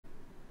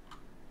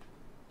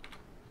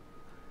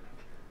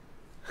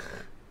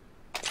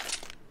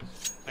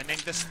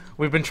this.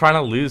 We've been trying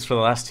to lose for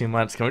the last 2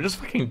 months. Can we just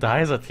fucking die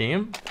as a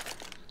team?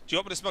 Do you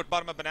want me to smoke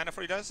bottom of banana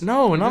for you guys?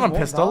 No, not on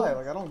pistol. Die.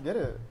 Like, I don't get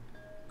it.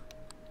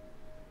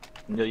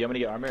 No, you want me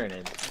to get armor or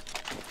nades?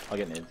 I'll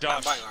get nades. Josh,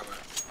 I'm buying armor.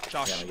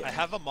 Josh, I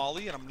have a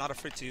molly and I'm not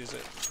afraid to use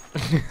it.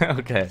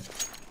 Okay.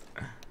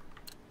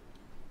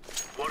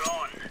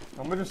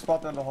 I'm gonna just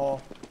spot down the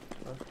hall.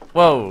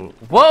 Whoa.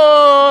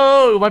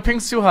 Whoa! My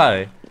ping's too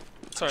high.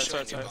 Sorry.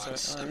 Alright,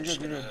 I'm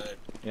just gonna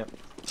Yep.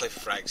 play for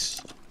frags.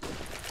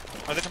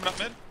 Are they coming up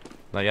mid?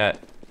 Not yet.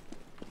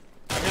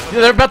 Yeah,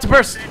 they're about to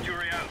burst.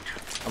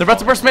 They're about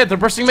to burst mid. They're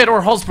bursting mid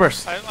or hulls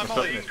burst. I'm Still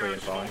molly. in this way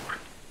and falling.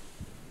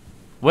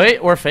 Wait,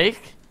 or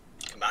fake?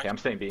 Come back. Yeah, I'm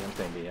staying B. I'm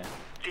staying B. Yeah.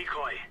 You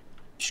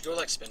should go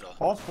like spindle.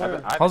 Hall's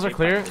clear. Hulls are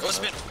clear. Go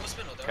spindle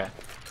though. Okay.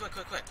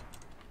 Quick.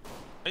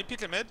 Are you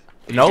peeking mid?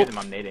 Nope.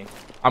 I'm nading.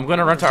 I'm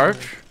gonna run to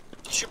arch.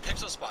 You should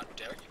pixel spot,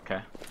 Derek.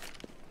 Okay.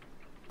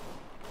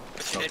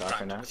 With your nade Smoke off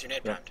primed. right now. With your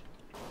nade Yeah. primed.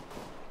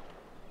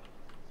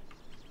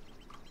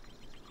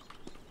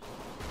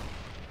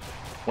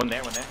 One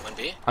there.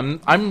 1B.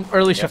 I'm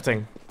early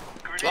shifting.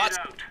 Lots.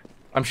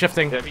 I'm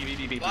shifting. Yeah,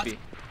 B.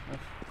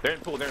 They're in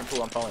pool.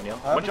 I'm following you.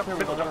 One jump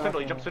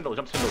spindle.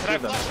 Two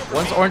of them.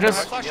 One's oranges.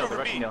 I flash Neil, over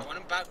they're rushing B. Neil. One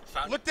back.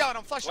 Found. Look down,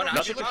 I'm flashing One over B.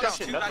 action, Look one down.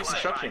 action. Nothing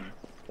Backside. construction.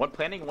 One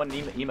planning, one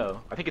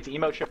emo. I think it's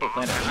emo triple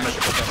planning. Emo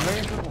triple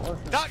planning.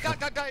 Got.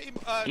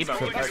 Emo.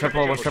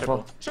 Triple.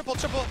 Triple.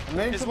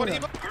 Nade Is one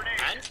triple. emo?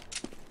 And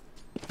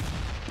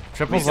Triple's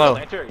Do we kill low.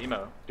 planter or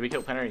emo? Do we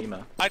kill planter or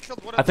emo? I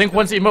killed one of I think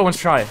one's emo, one's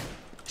try. yeah,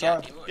 Try.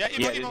 emo. Yeah,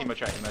 Yeah, it is emo. emo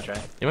try.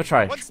 Emo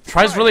try. What's the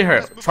Try's try? really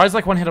Let's hurt. move Try's on.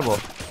 like one hittable.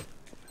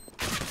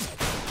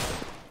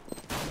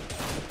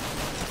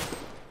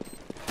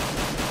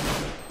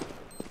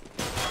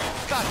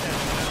 God damn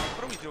it.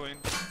 What are we doing?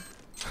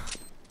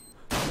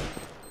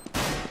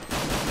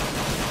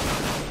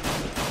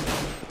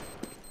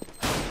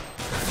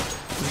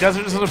 These guys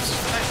are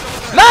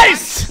just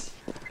nice.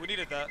 We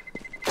needed that.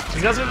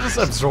 These guys are just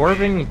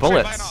absorbing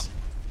bullets.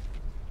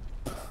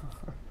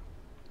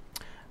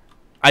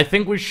 I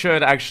think we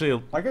should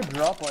actually. I could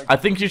drop like. I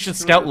think you should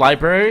scout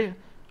library.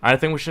 I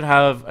think we should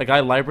have a guy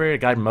library, a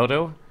guy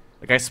moto,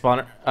 a guy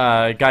spawner,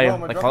 a guy Well,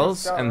 I'm like dropping hulls,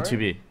 scout, and right?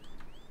 2B.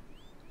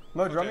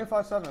 No, drop me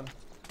 5-7.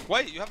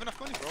 Wait, you have enough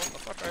money, bro. What the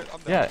fuck? Alright, I'm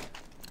down.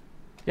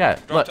 Yeah.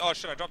 Yeah. Look. Oh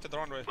shit, I dropped it the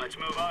wrong way.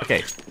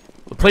 Okay.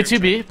 Play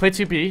 2B. Play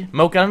 2B.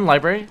 Mo gun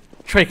library.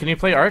 Trey, can you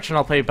play arch and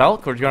I'll play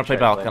Belk, or do you want to play Sure,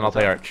 Belk play and I'll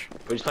play Belk. arch?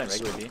 We're just playing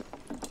regular B.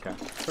 Okay.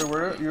 Wait,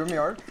 where you and me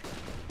arch?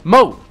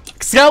 Mo,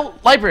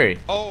 scout library.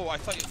 Oh, I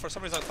thought for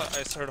some reason I thought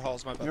I heard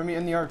halls. My You bad. and me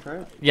in the arch,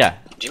 right? Yeah.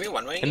 Do you mean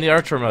one way? In the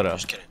arch or moto.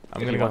 Just kidding.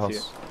 I'm If gonna he go wants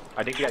hulls. to.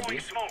 I think you got B.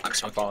 I'm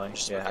smoking. falling.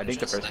 Just Yeah, I smoking think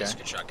the just first nice. guy.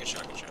 Good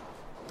shot. We're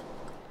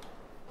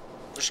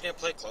just gonna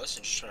play close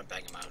and just try to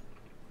bang him out.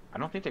 I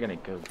don't think they're gonna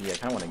go B. I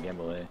kind of want to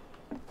gamble A.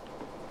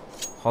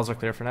 Halls are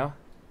clear for now.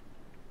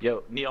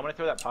 Yo, Neil, I'm gonna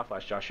throw that pop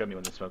flash. Josh, show me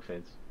when the smoke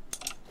fades.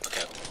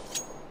 Okay.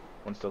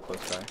 One's still close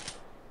by.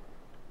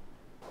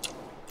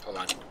 Hold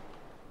on.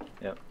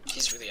 Yep.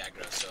 He's really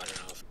aggro, so I don't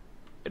know if.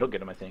 It'll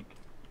get him, I think.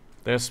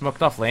 They're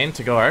smoked off lane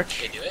to go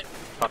arch. Okay, do it.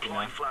 Popping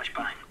now.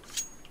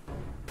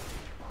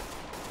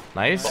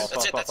 Nice.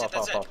 That's it.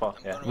 Fall.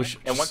 I'm Yeah. going We away.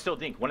 should- And one's still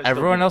dink. One is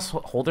Everyone still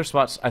else hold their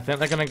spots. I think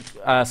they're gonna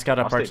scout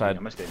dink. up arch I'm side.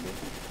 gonna stay B.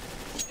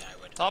 Yeah,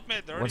 I would. Top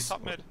mid, they're already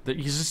top mid.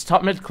 He's just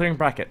top mid clearing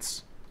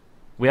brackets.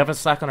 We have a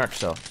stack on arch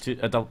still.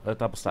 A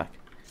double stack.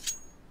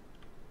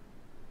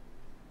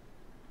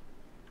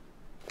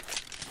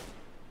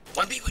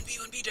 One B,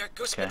 Derek.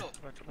 Go Okay. spindle.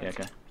 Yeah,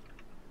 okay.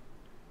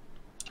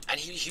 And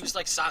he was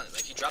like silent.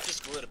 Like he dropped his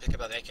glue to pick up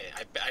that AK.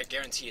 I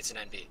guarantee it's an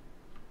NB.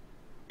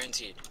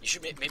 Guaranteed. You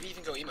should maybe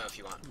even go emo if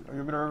you want. Are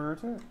you gonna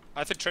rotate?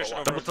 I think Trey should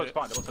Double over smoke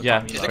spawn. Double smoke Yeah,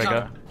 spawn. He's there we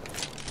like, go.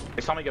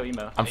 They saw me go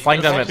emo. I'm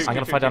flying down mid. Two, I'm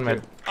gonna two, fly two, down two.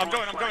 mid. I'm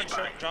going,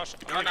 Josh.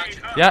 No, not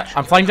action. Yeah,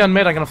 I'm flying down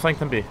mid. I'm gonna flank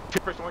them B. Two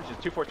first oranges.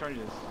 Two fourth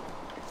oranges.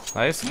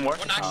 Nice. More.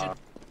 One action.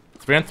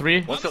 3 on 3.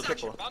 One Bomb still is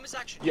action. triple. Bomb is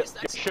action. Yeah, Yes,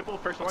 that's triple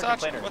first What's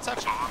orange and action? planner. What's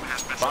action?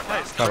 Bomb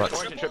Nice. first Starbucks.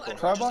 orange and triple.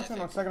 Try boxing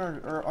on second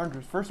orange, or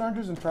oranges. First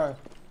oranges and try.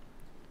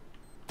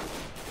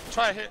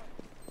 Try a hit.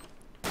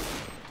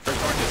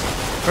 First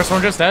oranges. First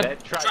one just dead.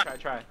 Dead.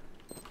 Try.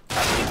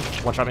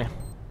 One shot me.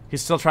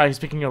 He's still trying. He's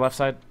picking your left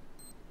side.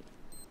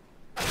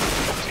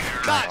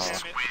 God damn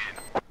it.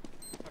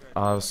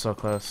 Oh, that was so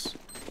close.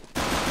 I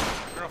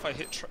don't know if I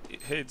hit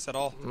hits at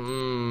all.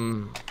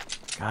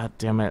 God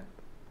damn it.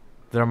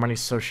 Their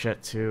money's so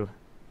shit too.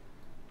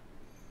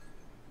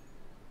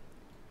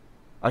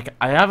 Like,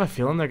 I have a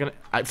feeling they're gonna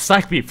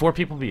stack B, 4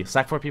 people B,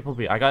 stack 4 people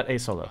B. I got A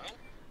solo.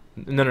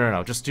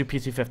 No. Just do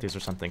PT50s or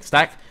something.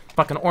 Stack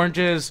fucking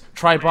oranges,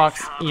 try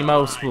box,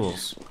 emo,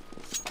 spools.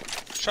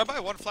 Should I buy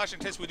one flash in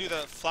case we do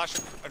the flash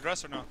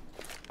address or no?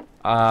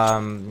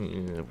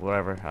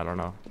 Whatever. I don't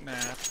know. Nah.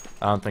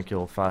 I don't think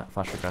you'll flash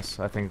regress.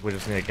 I think we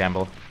just need a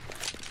gamble.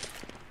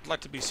 I'd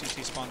like to be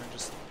CT spawn and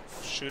just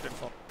shoot and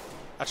fall.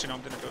 Actually, no,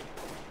 I'm gonna go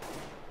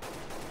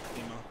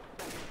emo.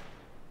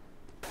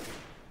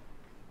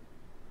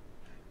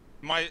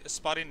 Am I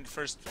spotting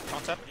first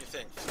contact? What do you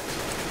think?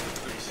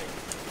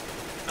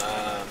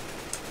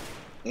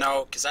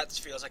 No, because that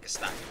feels like a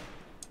stack.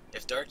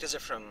 If Derek does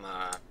it from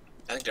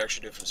I think Derek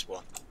should do it from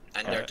spool.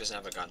 And Derek doesn't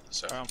have a gun,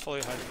 so. I'm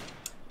fully hiding.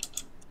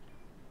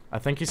 I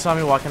think he saw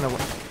me walk in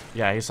the.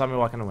 Yeah, he saw me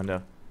walk in the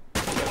window.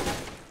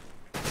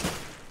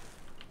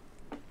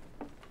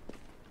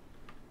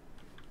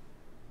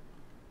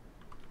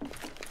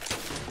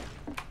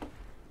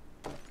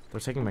 They're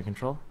taking my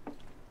control.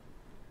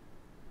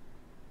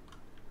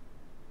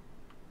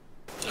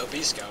 No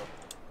B scout.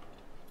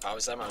 If I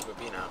was them, I would go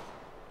B now.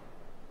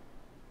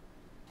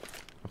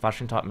 I'm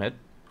flashing top mid.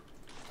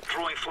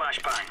 Throwing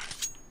flashbang.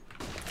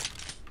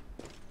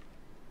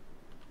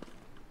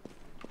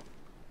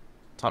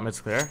 Top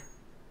mid's clear.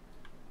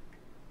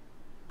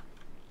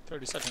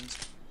 30 seconds.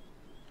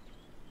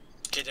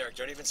 Okay, Derek,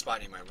 don't even spot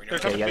anymore. We know They're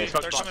they're coming yeah, B.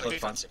 they're They're supposed coming to B.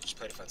 defensive. Just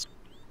play defensive.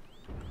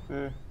 Yeah.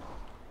 Here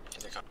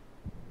they come.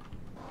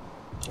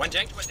 One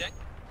danked, one danked.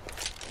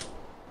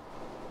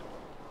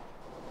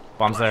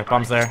 Bombs there.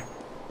 Bombs there.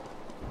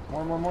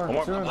 More. One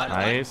more. Two in.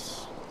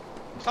 Nice.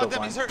 God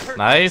damn, he's hurt.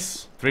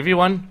 Nice.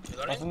 3v1.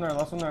 Last one there.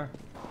 Last one there.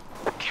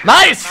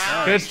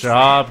 Nice. Good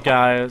job,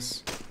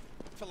 guys. I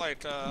feel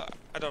like I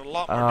did a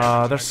lot more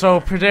damage They're than so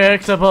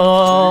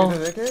predictable. Did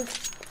you get the AK?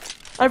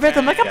 I read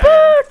them like a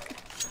book.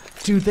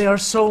 Dude, they are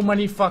so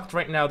money fucked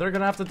right now. They're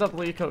gonna have to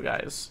double eco,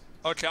 guys.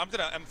 Okay, I'm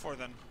gonna M4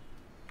 then.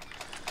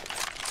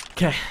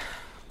 Okay. Do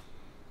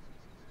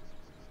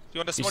you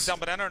want to smoke down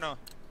banana or no?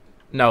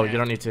 No, you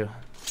don't need to.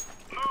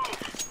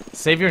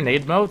 Save your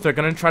nade mode. They're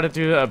gonna try to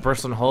do a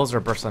burst on holes or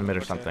burst on mid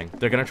or something.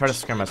 They're gonna try to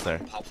scrim us there.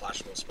 Pop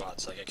flashable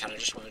spots. Like, I kind of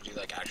just want to do,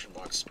 like, action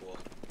box spool.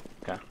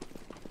 Okay.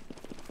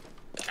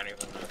 I can't even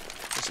know.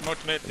 They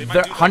smoked mid. They might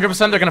They're do that.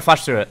 100%. They're gonna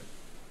flash through it.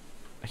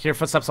 I hear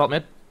footsteps alt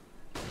mid.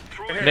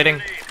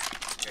 Nading.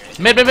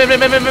 Mid.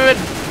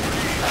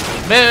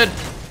 Mid.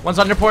 One's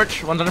under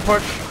porch. One's under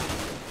porch.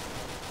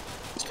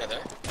 This guy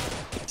there?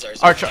 Sorry,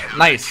 Archer.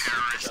 Nice.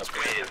 Good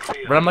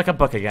job. Run like a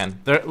book again.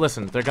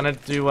 Listen, they're gonna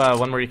do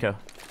one more eco.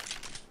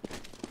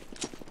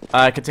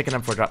 I could take an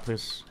M4 drop,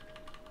 please.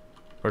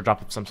 Or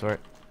drop of some sort.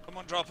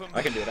 Someone drop him.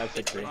 I can do it. I have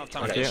 6-3. I don't have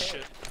time Okay. for this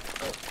shit.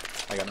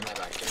 I got him. Give me that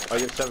back. Oh,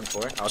 you have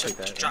 7-4? I'll take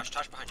that. Josh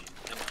behind you.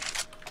 Come on.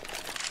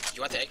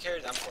 You want the AK or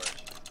the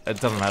M4? It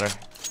doesn't matter.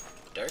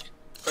 Derek?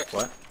 Quick.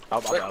 What?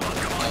 I'll Quick.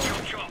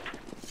 Chop.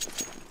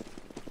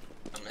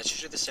 Let's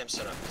just do the same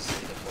setup. This is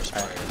the force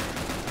fire.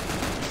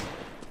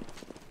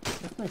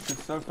 This thing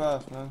shoots so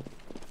fast, man.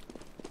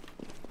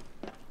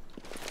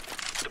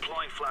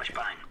 Deploying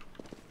flashbang.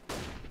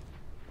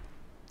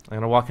 I'm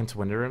gonna walk into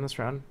window room this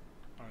round.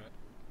 Alright.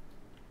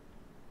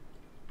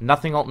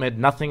 Nothing alt mid.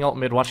 Nothing alt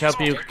mid. Watch out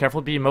B.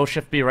 Careful B. Mo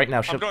shift B right now.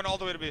 I'm Shift. going all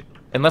the way to B.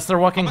 Unless they're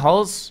walking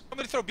halls, I'm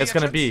gonna throw B it's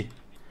gonna entrance. be.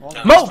 Well,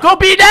 No. Mo, go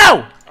B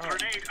now!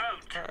 Grenade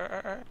out.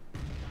 Okay.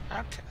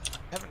 I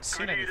haven't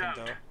seen Grenade anything out.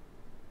 though.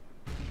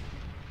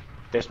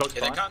 They smoked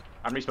Here they spawn. come.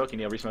 I'm resmoking,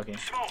 yeah, resmoking.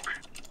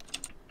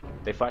 Smoke.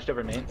 They flashed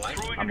over main. Blind?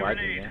 I'm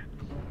lagging, yeah.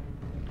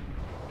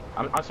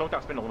 I'm smoked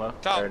out spindle, Mo.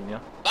 Top. Or, yeah.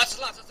 Lots.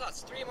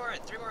 3 more in.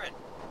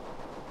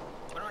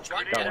 One orange,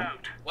 one. Got Grenade one.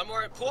 out. One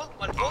more pool.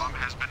 One pool.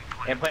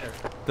 And planter.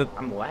 The-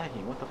 I'm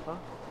lagging, what the fuck?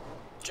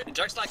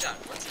 Derek's like that.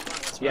 One's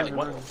one. Yeah, Really,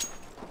 one. really.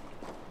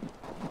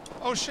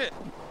 Oh shit.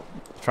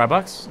 Try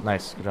box.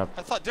 Nice. Good job.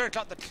 I thought Derek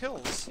got the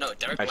kills. No,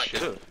 Derek I like that.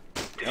 should've.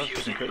 That was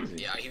fucking crazy.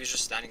 Yeah, he was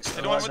just standing still.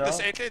 Anyone with this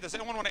Down. AK? Does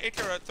anyone want an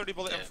AK or a 30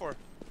 bullet Yeah. M4?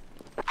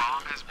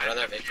 I'd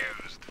rather have AK.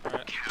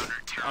 Alright.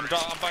 I'm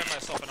buying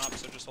myself an op,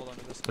 so just hold on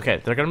to this. Okay,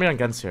 they're gonna be on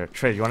guns here.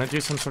 Trade, you wanna do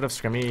some sort of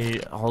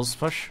scrimmy halls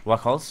push?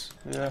 Walk halls?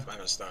 Yeah. I'm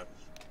gonna stop.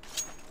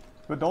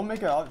 But don't make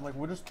it out. Like,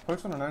 we'll just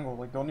push on an angle.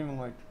 Like, don't even,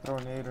 like, throw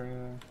a nade or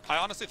anything. I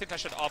honestly think I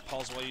should op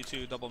halls while you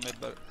two double mid,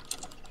 but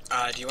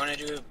Do you want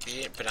to do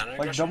B banana Like,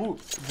 aggression? double.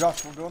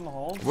 Josh, we'll go in the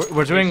halls.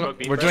 We're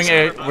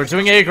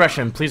doing A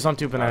aggression. Please don't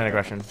do banana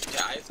aggression.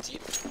 Yeah, I have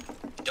deep.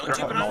 Don't I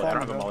do don't have a molly. banana. I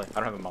don't have a molly. I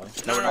don't have a molly.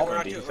 No, we're we're not not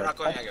going B. we're not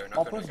going aggro. We're I'll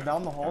not push going aggro.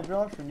 down the hall,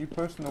 Josh, and you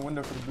push in the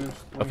window for the boost.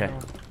 Let me Okay. know.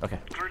 Okay.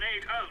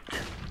 Grenade out.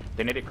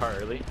 They needed car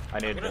early. I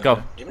needed. Go.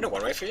 Do you mean a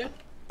one way for you?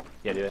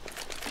 Yeah, do it.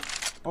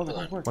 Oh,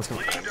 they're quick. Let's go.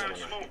 Laying down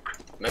smoke.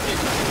 Maybe.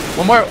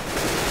 One more.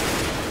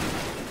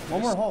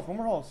 One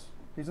more halls.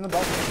 He's in the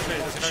balcony. hey,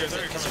 does he know you're there?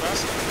 You're coming back?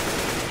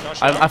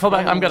 Josh, I fell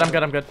back. I'm good. I'm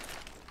good. Want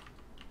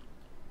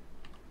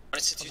to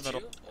sit 2-2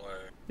 middle. or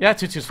Yeah,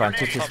 2-2's fine.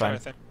 2-2's top mid, I fine.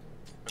 think.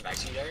 come back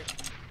to you, Derek?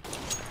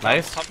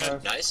 Nice. Top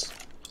mid. Nice.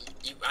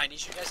 I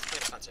need you guys to play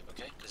defensive,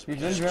 okay? 'Cause He's we in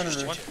just-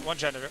 janitor. One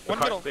janitor. The One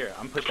car's middle. clear.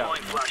 I'm pushed out.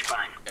 Deploying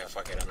flashbang. Yeah,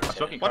 fuck it. I'm I'm smoking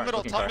rotating. car. One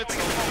middle, smoking top car.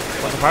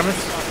 mid. One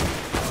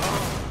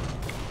apartments.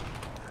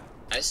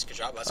 Nice, good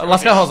job.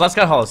 Let's go halls. Let's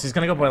go halls. He's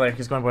gonna go boiler.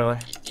 He's going boiler.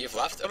 You've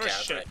left? Oh, Okay,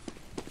 that's shit. right.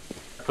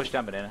 Push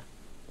down banana.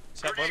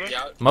 Is that boiler?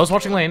 Yeah. Mo's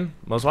watching lane.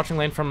 Mo's watching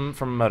lane from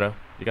Moto.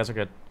 You guys are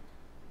good.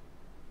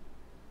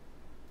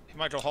 He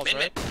might go halls, Mid,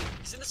 right? mid.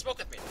 He's in the smoke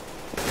with me.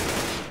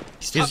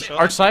 He's top mid.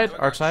 arch side.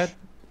 Going Arch side.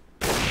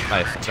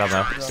 Nice. Good job,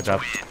 Mo. Good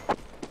job.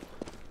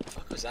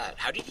 Fuck was that?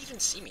 How did he even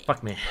see me?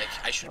 Fuck me.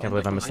 Like, I should. Can't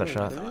believe I missed that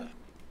shot.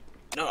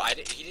 No,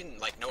 he didn't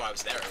like know I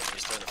was there when he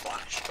was throwing the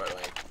flash. But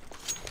like,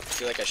 I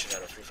feel like I should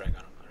have a free frag on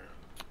him. I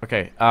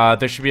don't know. Okay.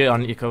 There should be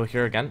on eco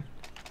here again.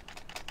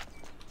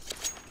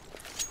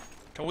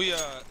 Can we,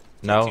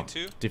 No.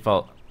 13-2?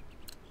 Default.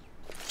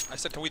 I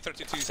said, can we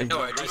 32? You said, No,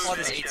 no. I just said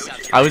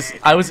 8-7.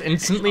 I was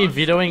instantly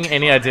vetoing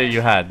any idea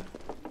you had.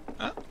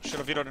 Huh? Should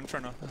have vetoed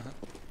Inferno.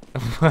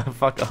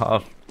 Fuck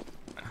off.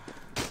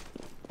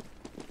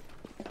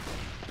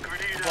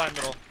 Blind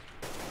middle.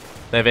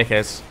 They have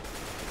AKs.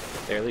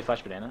 They early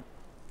flash banana.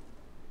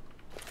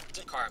 It's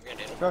a car, I'm gonna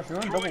need it. Josh, you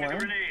want to double Throwing a lane?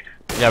 grenade.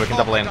 Yeah, we can Oh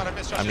double my in. God, I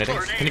missed Josh. I'm knitting.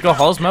 Close. Can you go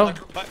halls, Mo?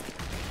 But,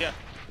 yeah.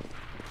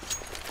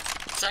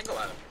 Tango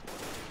out.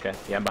 Okay,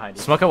 yeah, I'm behind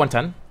you. Smoke at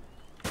 110.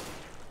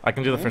 I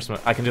can do the first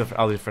smoke. I'll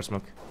do the first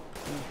smoke.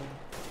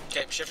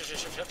 Okay, shift.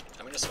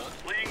 I'm gonna smoke.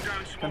 Laying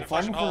down Can smoke.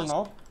 flank him for an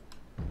op?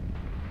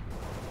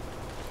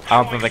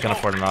 I don't think they can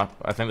afford an op.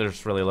 I think they're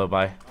just really low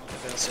buy.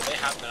 So they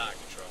have banana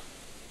control.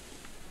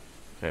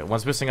 Okay,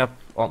 one's boosting up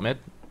alt mid.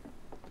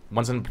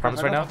 One's in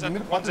apartments right now.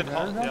 One's in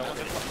hall. Yeah, one's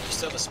in hall. You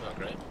still have a smoke,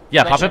 right?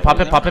 Yeah, pop it, pop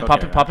it, pop it,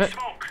 pop it, pop it.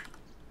 Smoke.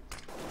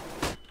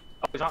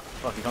 Oh, he's on.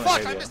 Fuck, he's on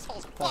Fuck, the I radio. missed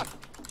halls. Fuck.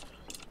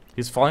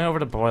 He's falling over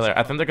to boiler.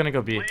 I think they're gonna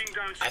go B. Laying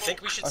down I smoke.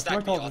 think we should I stack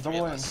smoked B, all all the three of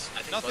double us. I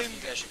think Nothing. both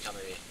of you guys should come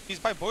with me. He's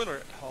by boiler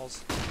at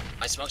halls.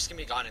 My smoke's gonna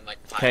be gone in like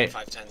 'Kay.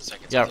 10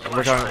 seconds. Yeah,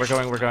 we're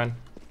going.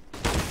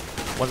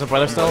 One's in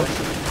boiler still.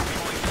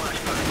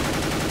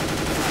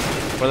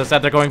 Boiler's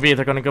dead. They're going B.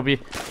 They're gonna go B.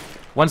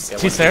 One's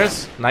T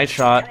stairs. Nice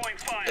shot. Throwing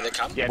fire. Here they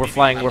come. Yeah, We're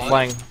flying. I'm We're on.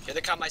 flying. Here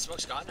they come, my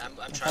smoke's gone. I'm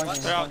trying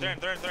flanking. They're out. They're in.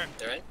 They're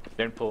in.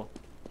 They're in pool.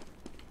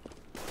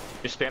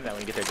 Just spam that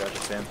when you get there, Josh.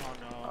 Just spam. Oh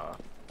no.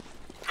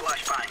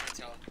 Flashbang.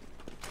 Tell.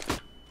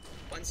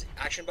 One's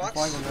action box.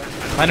 Flank him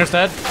there. Miner's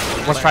dead.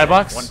 One's try One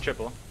box.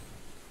 triple.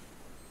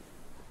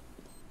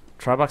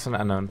 Try box and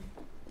unknown.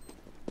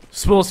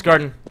 Spool's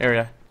garden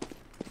area.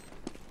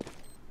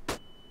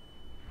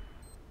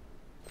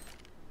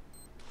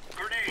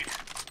 Grenade.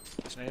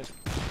 Snade.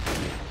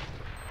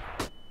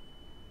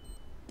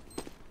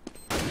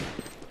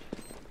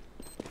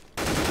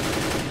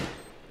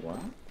 What?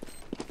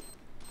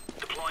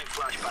 Deploying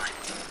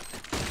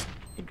flashbang.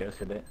 He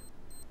ghosted it.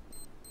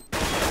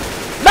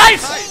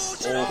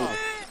 Nice! Oh,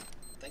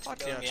 thanks for Fuck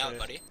bailing yeah, me out, Trey.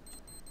 buddy.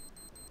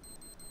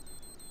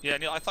 Yeah,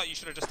 Neil, I thought you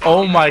should have just.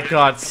 Oh my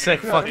god, sick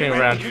fucking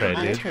round trade,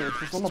 dude. Okay, it's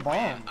just on the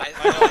bomb. I know,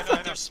 I thought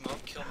know. their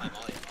smoke killed my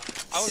molly.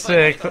 I was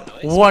Sick.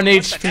 like, 1 what's the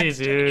HP, next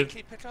dude.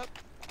 AK pickup?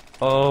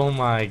 Oh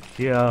my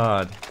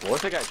god. What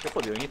was that guy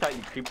triple doing? He thought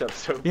you creeped up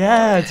so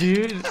Yeah,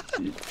 dude.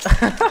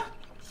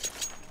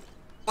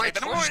 I Hey,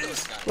 torched boys.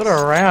 those guys. What a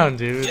round,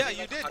 dude. Yeah,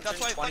 you did. That's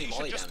why I thought 120 you should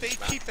molly just damage,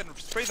 stay man. teeth and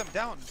spray them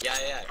down. Yeah.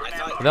 I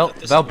thought They'll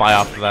this buy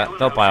was- off of that.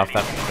 They'll buy off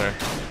that for sure.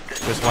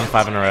 There's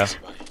 1-5 in a row,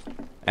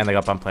 and they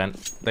got bump plant.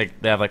 They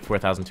have like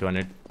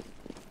 4,200.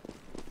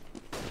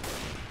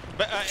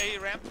 But A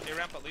ramp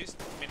at least.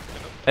 I mean,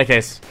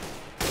 AKs.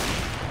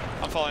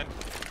 I'm falling.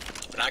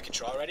 Banana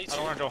control already. I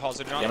don't want to go halls.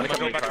 I Yeah, I'm gonna go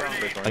come back back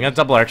around. I'm gonna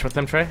double arch with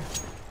them, Trey.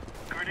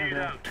 Grenade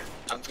out.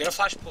 I'm gonna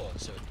flash pull.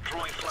 So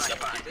Throwing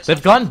flashbang.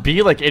 They've gone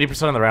B like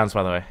 80% of the rounds,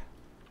 by the way.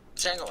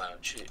 Tango out.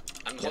 Shoot.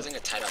 I'm holding a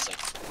tight outside.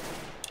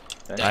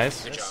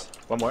 Nice. Good job.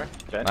 One more.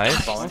 Dead. Nice.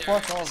 Falling. One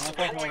flash halls, one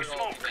flash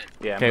halls.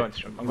 Yeah, Okay.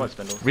 I'm going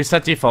spindle.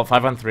 Reset default,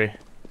 5 on 3.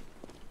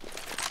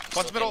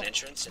 One's Smoke middle. in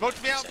entrance and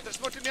Smoked me out. reset. They're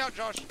smoking me out,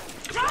 Josh.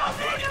 Josh,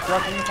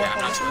 can you flash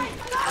I'm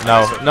not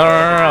halls? smoking.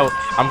 No.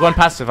 I'm going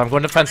passive. I'm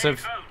going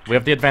defensive. We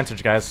have the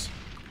advantage, guys.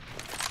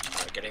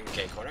 Getting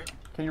K corner.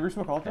 Can you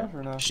resmoke all Josh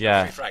or no?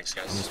 Yeah. 3 frags,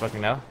 I'm guys. just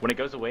smoking now. When it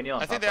goes away, Neil,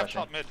 I'm I think top they have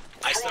flashing. top mid.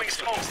 I still have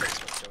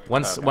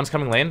smoke. One's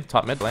coming lane,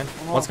 top mid lane.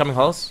 One's coming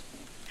halls.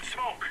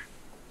 Smoke.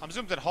 I'm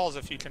zoomed in halls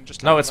if you can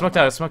just. No, it's smoked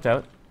out. It's smoked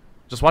out.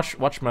 Just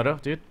watch Moto,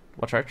 dude.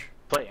 Watch arch.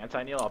 Play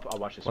anti-Neil, I'll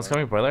watch this One's one.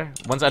 coming boiler.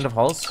 One's end of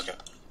halls.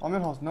 I'm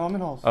in halls. No, I'm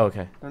in halls. Oh,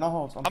 okay. They're not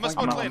halls. I'm a flanking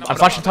smoke them. lane. I'm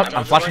flashing top.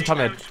 I'm flashing top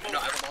mid. No,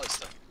 I have a molly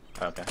still.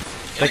 Okay.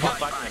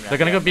 They're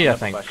gonna go B, I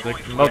think.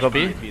 Mo go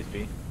B. B is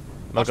B.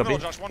 Mo go Middle,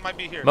 B. Josh. One might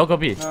be here. Mo go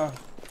B. No.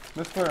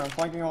 Miss clear. I'm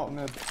flanking alt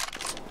mid.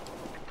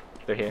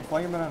 They're here.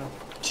 Flanking banana.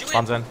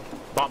 Bombs in.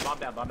 Bomb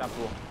down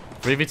pool.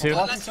 3v2.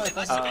 Last two,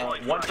 last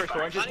two. One first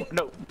oranges.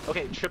 No.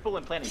 Okay, triple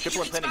and planning.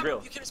 Triple and planning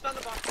grill. You can spawn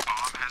the bomb.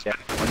 Yeah.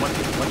 One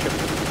triple.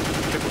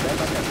 Triple dead.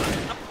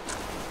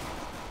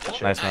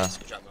 Nice, man.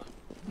 Good job, Mo.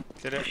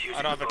 Did it?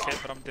 I don't have a kit,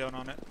 but I'm down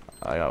on it.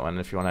 I got one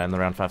if you want to end the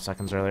round 5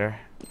 seconds earlier.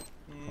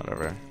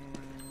 Whatever.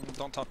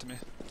 Don't talk to me.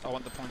 I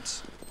want the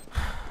points.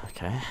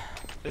 Okay.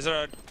 Is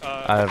there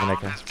a I have an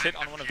AK. kit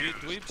on one of you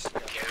dweebs?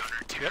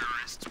 Yep.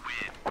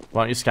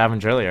 Why don't you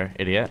scavenge earlier,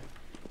 idiot?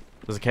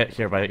 There's a kit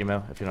here by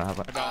email if you don't have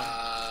one.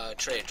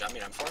 Trade. I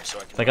mean, I'm for so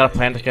I can. They got a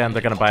plant again.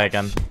 They're gonna buy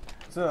again.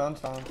 It's a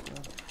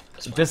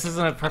unstopped. This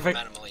isn't a perfect.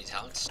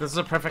 Talents. This is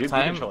a perfect Dude,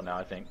 time control now,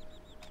 I think.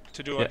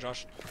 To do Yeah. what,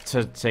 Josh?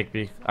 to take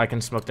B. I can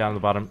smoke down the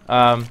bottom.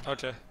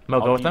 Okay. Mo,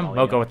 go I'll with them. email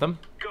Mo, you. go with them.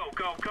 Go.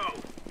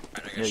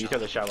 Yeah, you throw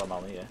the shallow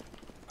molly, yeah.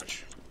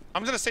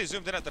 I'm gonna stay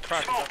zoomed in at the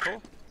crack. Is that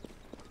cool?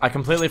 I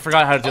completely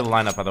forgot how to do the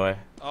lineup, by the way.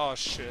 Oh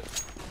shit.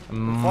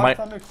 My,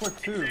 Flash time is quick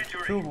too.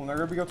 Two of them. They're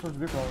gonna go towards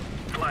the vehicle.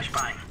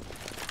 Flashbang.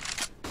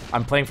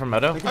 I'm playing for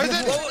Moto. They Oh, could is be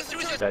it? up mid. Oh,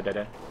 through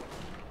Dead.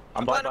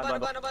 I'm blind.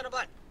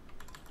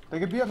 They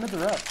could be up mid the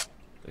rep.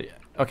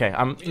 Okay,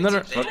 I'm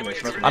no. Smoking.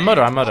 I'm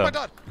Moto. I'm Oh my Moto.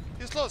 god.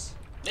 He's close.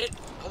 Nate,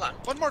 hold on.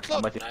 One more close.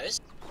 I'm with you. Nice.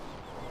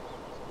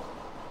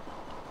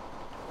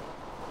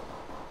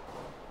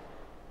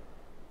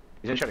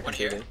 He's gonna try to One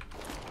concede here.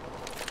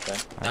 it. Okay.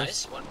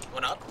 Nice.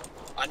 One up.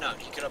 Oh no,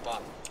 he could have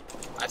bombed.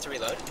 I have to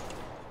reload.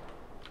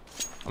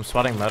 I'm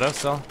spotting Moto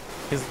still.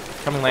 He's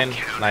coming lane.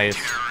 Nice.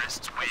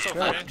 That's so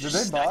Yeah, funny. did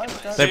they buy?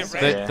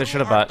 They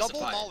should have bought.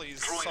 Double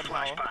mollies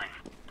somehow.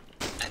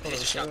 And they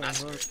just got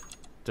massacred.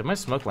 Did my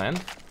smoke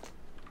land?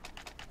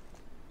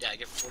 Yeah, I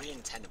give 40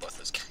 and 10 to both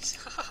those guys.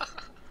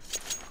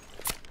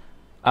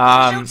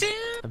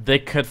 They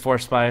could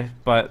force buy,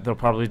 but they'll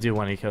probably do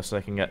one eco so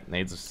they can get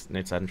nades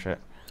side and shit.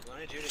 You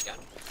wanna do it again?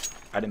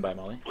 I didn't buy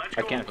Molly.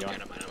 I can't if you Okay, want.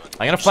 no, no, no.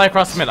 I'm gonna fly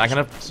across the mid. I'm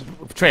gonna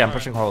Trey. I'm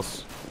pushing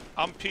holes.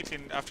 I'm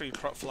peeking after you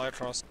fly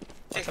across.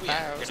 I think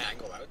we're gonna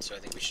angle out, so I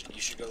think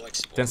you should go like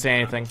spawn. Didn't see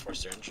anything.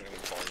 Force their engine and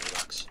fall in the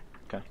box.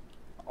 Okay.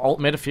 Alt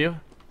mid a few.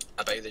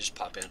 I bet you they just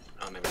pop in.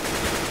 Oh, maybe.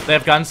 They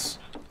have guns.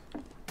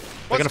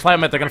 They're gonna fly up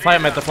mid. They're gonna fly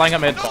up mid. They're flying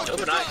up mid.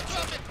 Open eye.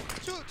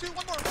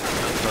 One more.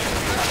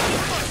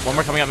 One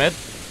more coming up mid.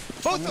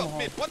 Both of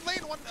mid. One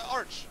lane, one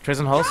arch. Trey's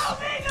in holes.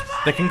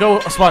 They can go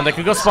spawn. They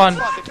can go spawn.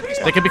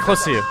 They can be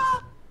close to you.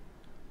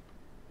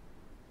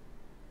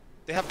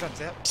 They have guns.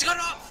 He's got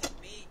it off!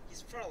 Me.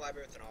 He's in front of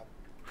library with an op.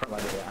 Front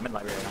library. Yeah. I'm in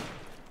library right now.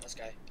 This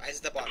guy. I hit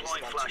the bomb. He's the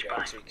bomb to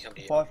go, so he can come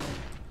to you.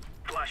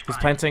 Flash. He's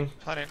planting.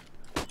 Planning.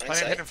 Planning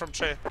Inside. hidden from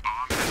Trey.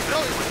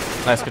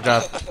 Nice, good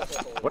job.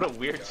 What a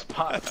weird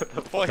spot.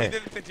 Boy, he Okay.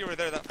 didn't think you were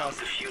there that fast.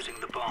 Defusing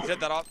the bomb. He did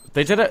that off.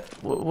 They did it.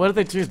 What did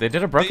they do? They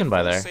did a broken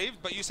by They there. saved,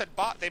 but you said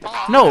bot. They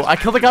bot. No, I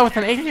killed a guy with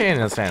an AK in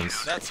his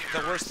hands. That's the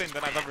worst thing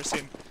that I've ever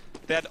seen.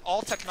 They had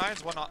all Tech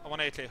 9s, one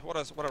AK. What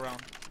a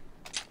round.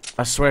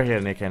 I swear he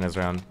had an AK in his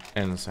round,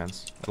 in his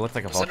hands. It looked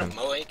like a Was that a Vulcan.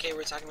 Mo AK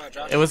we're talking about,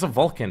 Josh? It was a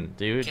Vulcan,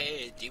 dude.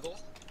 AK Deagle?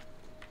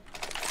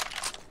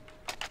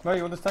 No,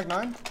 you want this Tech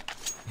 9?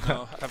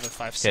 No, I have a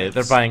 5. Okay,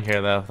 they're buying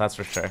here though, that's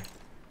for sure.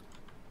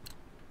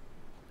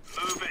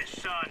 Move it,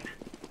 son.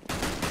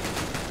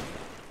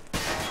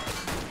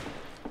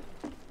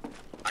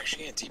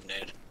 Actually, getting deep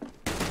nade.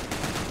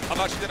 I'm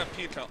actually gonna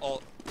peek at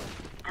alt.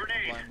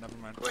 Grenade. Blind, never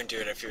mind. I wouldn't do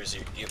it if it was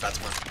you. You about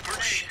to Oh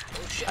shit.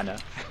 Oh shit. I know.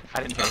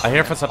 I didn't hear. I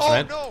hear footsteps Oh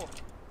mid. no!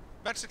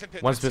 Mexican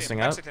pit. One's didn't see him,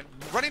 boosting up.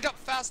 Mexican. Running up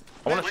fast.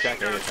 I want to Bench.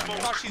 stack areas down here.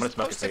 Josh, I'm he's gonna smoke it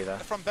for posted you though.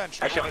 from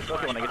bench. Actually, I'm gonna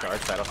smoke it when I get to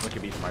arch side. I'll smoke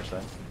your B from arch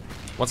side.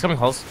 One's coming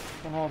holes.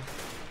 Come on.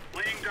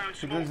 Laying down He's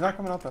smoke. not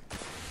coming out there.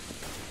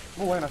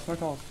 Oh, wait, I smoked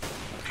holes.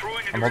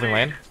 Throwing a I'm holding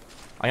grenade. lane.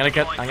 I'm gonna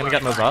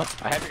get those up.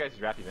 I have your guys'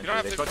 draft You eventually. don't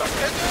have They to. smoked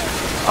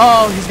off.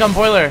 Oh, he's got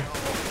boiler.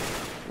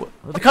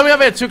 They're coming up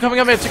mid. Two coming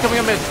up mid. Two coming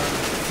up mid.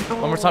 One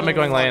more top mid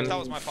going lane. That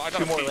was my fault. I got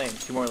Two a more peek.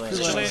 lanes. Two more lanes.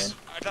 Two Two more lanes. lanes.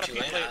 I got a Two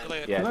peek lane,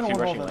 late. Yeah, Then two one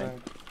rushing hole, I lane.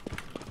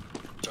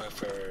 think. Going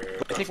for.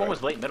 I think one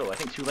was late middle. I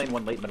think 2 lane,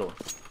 1 late middle.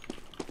 I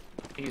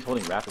think he's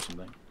holding wrap or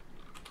something.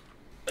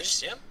 Did you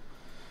see him?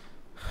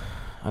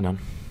 Unknown.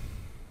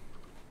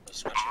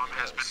 Smashing the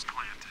walls.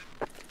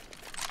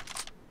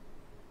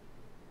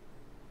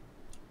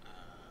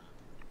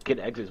 Get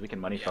exits, we can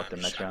money Yeah, fuck them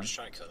I'm next I'm round. just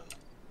trying to kill them.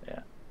 Yeah.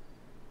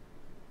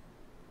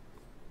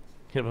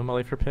 You have a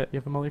molly for pit. You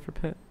have a molly for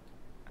pit.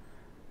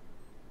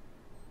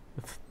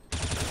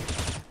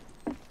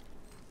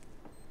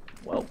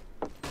 Well,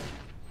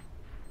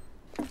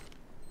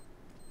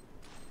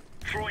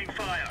 Throwing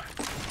fire.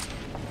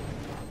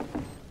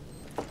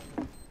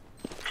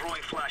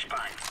 Throwing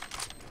flashbang.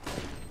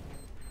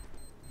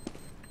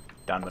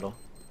 down middle.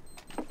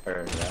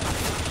 Or, yeah.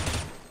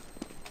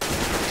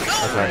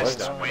 Okay. Was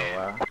down middle,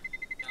 wow. No,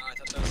 I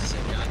thought that was the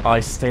same guy. Oh, I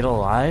stayed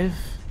alive?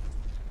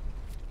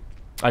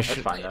 I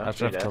should. fine, though. I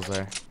should have Trey kills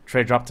there.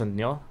 Trey dropped to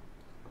Neil.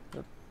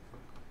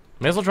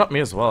 May as well drop me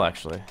as well,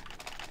 actually.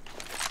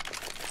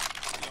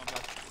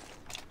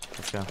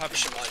 Let's go. We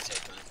should molly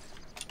take, man.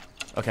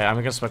 Okay, I'm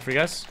gonna smoke for you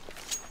guys.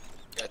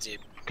 Got deep.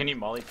 Can you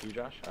molly too,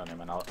 Josh? Oh, never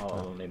mind.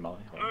 I'll need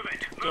molly. Hold on. Move it.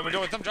 Do you want me to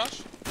go with them, Josh?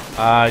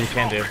 You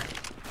can do.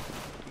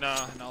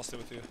 Nah, no, I'll stay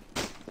with you. doing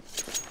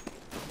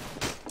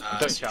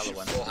So you shallow should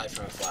one. full height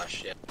from a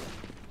flash, yeah.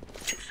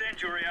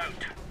 Incendiary out.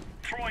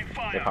 Throwing They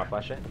fire. pop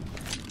flash it?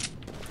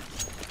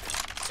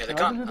 Yeah, they're Yeah, I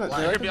gone. can do that. Alive. Yeah,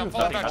 I Here, can be do on the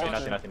fall Tech back, 9.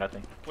 Nothing,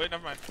 nothing. Wait,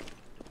 never mind.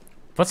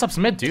 What's up,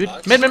 mid, dude?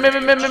 Bugs? Mid. Yeah,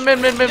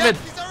 Mid.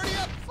 he's already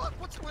up. Fuck,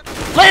 what's the win?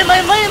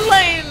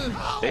 Lane.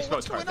 They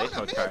smoked car. They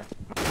smoked car.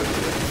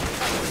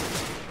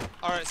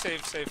 Alright, save.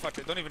 Fuck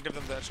it. Don't even give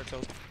them the extra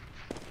kills.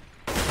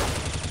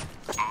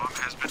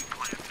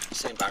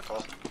 Same back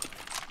hole.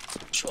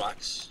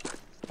 Schwax.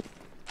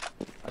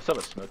 I still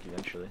have a smoke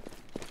eventually.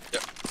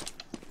 Yep.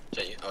 Is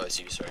that you? Oh, it's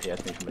you, sorry. Yeah,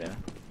 it's me from banana.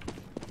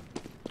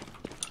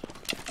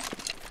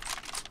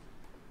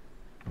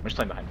 I'm just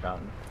playing behind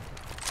fountain.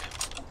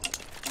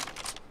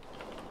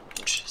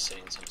 I'm just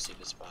sitting in some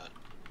stupid spot.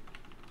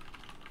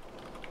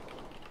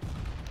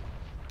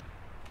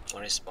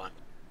 When I spawn.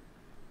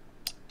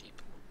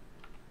 Deep.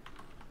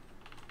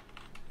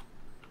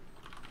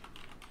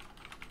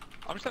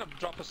 I'm just gonna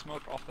drop a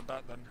smoke off the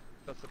bat then.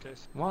 If that's the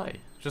case. Why?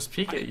 Just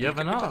peek it. You have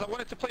Because I enough.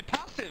 wanted to play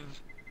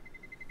passive.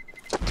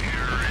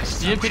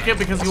 You didn't peek it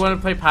because you want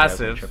to play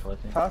passive. Triple, I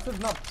think. Passive's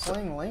not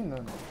playing lane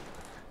then.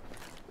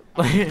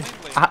 No, You just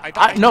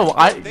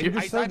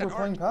I said died we're in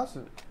playing arc.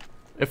 passive.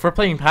 If we're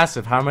playing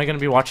passive, how am I gonna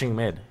be watching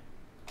mid?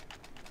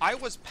 I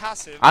was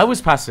passive. I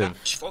was passive.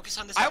 Just focus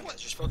on this. I round, was.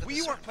 guys. Just focus on We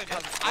this weren't round.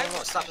 playing passive.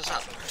 No,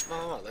 stop.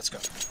 No, let's go.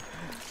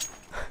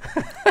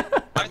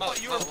 I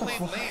thought you were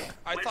playing lane.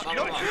 I thought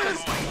no,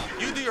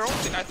 because you do your own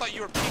thing. I thought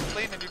you were peek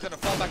lane and you're gonna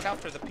fall back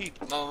after the peek.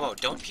 No,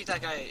 don't peek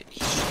that guy.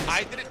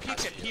 I didn't peek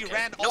him. He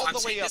ran No, all I'm the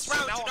saying way up. this So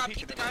round. now Do I'm not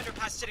peeking peek the him. guy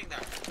underpass sitting there.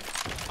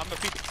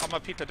 I'm gonna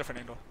peek a different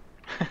angle.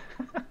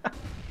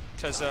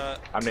 Because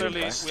I'm clearly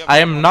we native have. I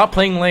am not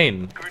playing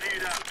lane.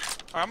 Grenade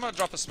out. I'm gonna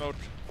drop a smoke.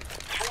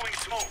 Throwing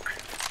smoke.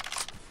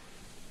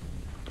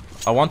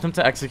 I want them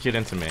to execute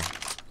into me.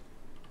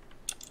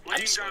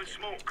 Laying just down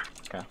smoking. smoke.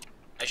 Okay.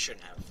 I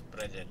shouldn't have,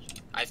 but I did.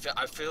 I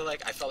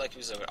felt like it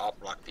was an op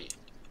block B,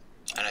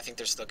 and I think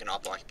they're still gonna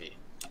op block B.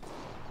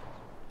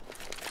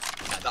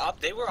 Yeah,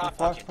 they were op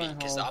blocking B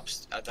because the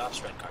ops red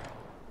car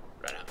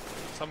right now.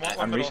 Someone I'm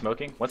one I'm middle.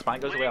 re-smoking. Once mine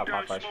goes away, I'll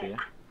pop flash for you.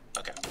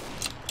 Okay.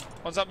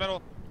 One's up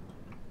middle.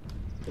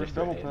 There's There's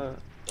double the pit.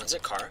 One's a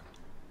car.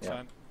 Yeah.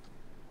 Fine.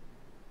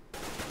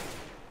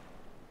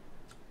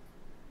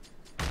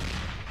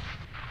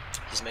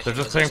 He's making. They're just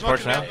those- playing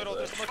porch Smoking me now. out middle.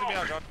 They're smoking me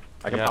out, John.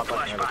 I can Yeah. pop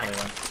flash another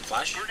 21.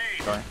 Flash.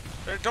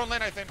 Sorry. Don't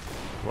lane, I think.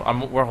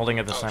 We're holding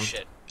it this Oh time.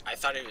 shit! I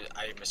thought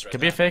I misread.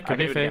 Could be a that. fake. I Could can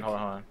be a do it again. fake. Hold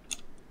on.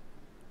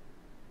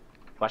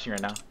 Flashing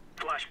right now.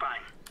 Flashbang.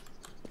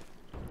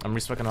 I'm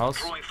resmoking halls.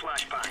 Throwing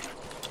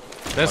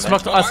flashbang. They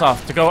smoked us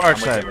off to go arch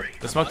side.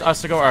 They smoked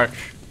us to go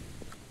arch.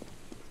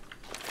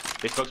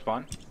 They smoke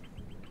spawn.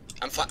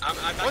 I'm What's back it? down.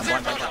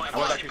 I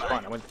went back to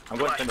spawn. I'm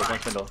going spindle. Going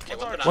spindle. Okay,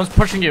 one banana. One's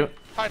pushing you.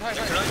 Hide.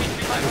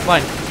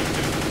 Line.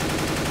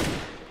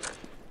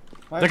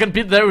 They're gonna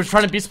beat. They were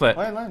trying to B split.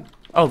 Lane.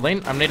 Oh,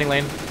 lane. I'm nading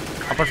lane.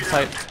 I'll push the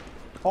site.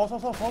 Pause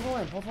the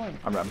lane.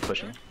 I'm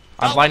pushing.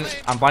 I'm blind.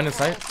 I'm blind in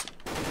sight.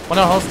 One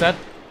of hall's dead.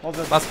 Pause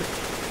it. Last.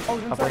 Oh,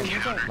 he's Upper.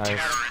 inside. Nice.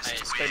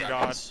 Nice. Thank Good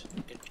God. job.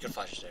 Good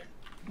flashes there.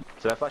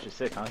 So that flash is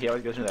sick, huh? He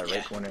always goes into that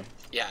right corner.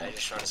 Yeah, I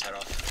just shot his head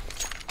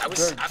off. I was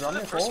Good, after drum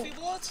the it first full. few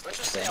bullets. Let's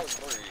just say I was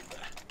worried. But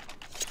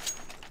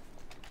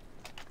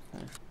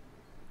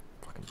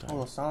Fucking Oh,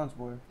 dead. silence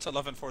boy. It's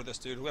 11 for this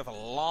dude. We have a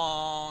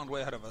long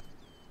way ahead of us.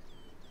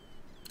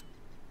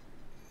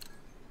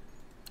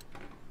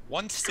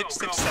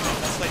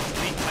 1667. That's like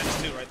 3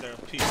 times 2 right there.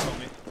 Peace,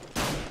 homie.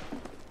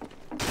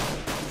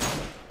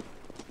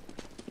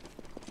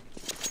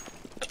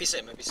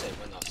 might be safe.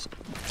 Win loss.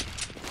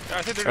 Yeah,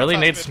 I think they're Early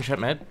gonna nade pass some mid. shit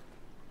mid.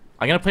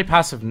 I'm gonna play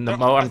passive. No,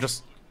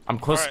 I'm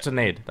close Alright. to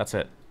nade. That's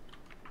it.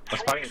 I'm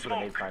spotting this with a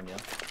nade prime, yeah.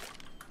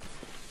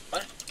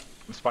 What?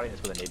 I'm spotting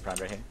this with a nade prime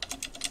right here.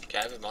 Okay,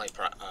 I have a molly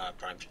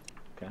primed.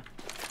 Okay.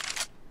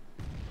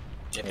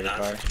 Jip Nade it on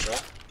car. for control.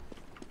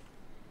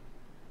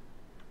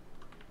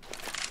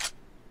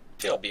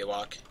 Feel be a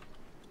walk.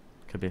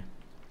 Could be.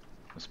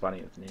 I'm spotting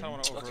it with I nade. don't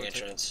want to Looking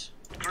over-rotate. entrance.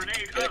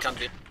 Grenade Gonna out. come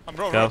B. I'm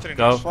Go, rotating.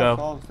 go, Flash go.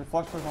 calls. They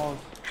flash for calls.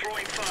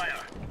 Throwing fire.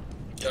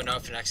 Don't know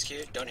if an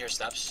execute. Don't hear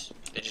steps.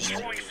 They just.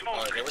 Throwing smoke.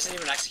 Oh, there wasn't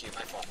even an execute.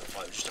 My fault. It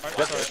was just a Alright,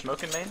 flash. Is that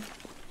smoke in main?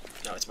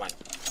 No, it's mine.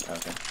 Oh,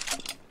 okay.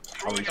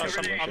 Throwing resmoke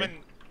a grenade. something.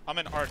 I'm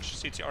in arch.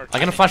 CT arch. I'm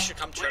gonna You flash. should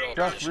come turtle.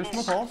 Josh,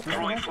 resmoke calls.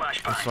 Throwing I'm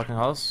flashbang. smoking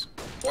halls.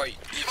 Or you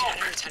can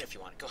hide under 10 if you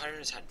want. Go hide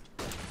under 10.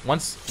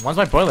 One's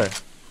my boiler.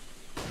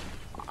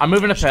 I'm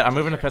moving to pit. I'm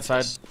moving to pit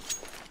side.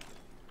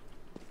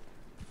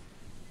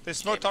 They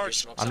smoked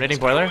arch. I'm nading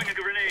boiler. Throwing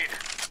a grenade.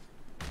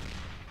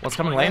 One's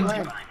coming lane.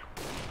 Lane.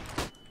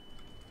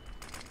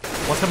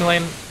 One's coming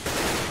lane.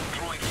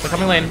 Throwing They're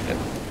coming lane.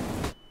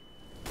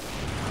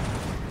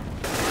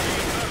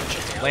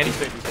 Lane.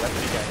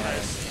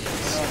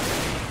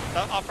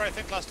 That offer I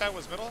think last time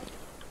was middle.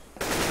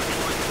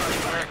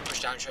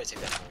 Push down, try to take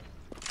that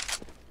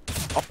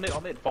home.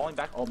 All mid, falling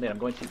back, all mid. I'm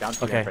going to down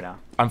to Okay. for now.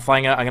 I'm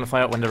flying out. I'm gonna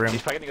fly out window room.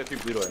 He's probably gonna go through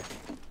blue door.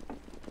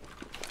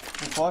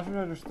 The flashes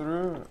are just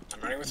through.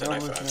 I'm running with a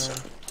knife out, so.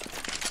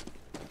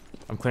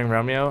 I'm clearing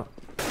Romeo.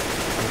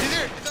 He's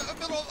here. In the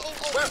middle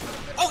of Where?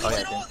 Oh, he's yeah,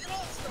 in all.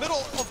 middle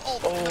of all.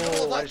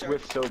 Oh, I just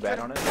whiffed so bad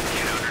on it.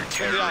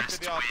 Did the off.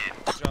 Good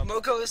job.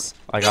 Mokos.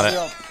 I got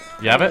it.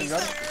 You have it? You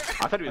got it?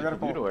 I thought he I was got a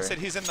blue ball. door. Said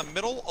he's in the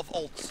middle of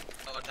ults.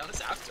 Oh, that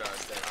was after I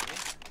was dead,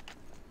 homie.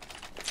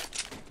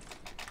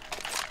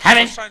 I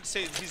Having. was trying to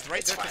say he's right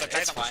It's there fine, to the guy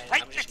it's that was fine.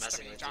 right I'm just next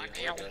to messing me, with John.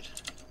 you. You're good.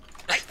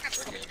 Right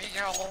next to me,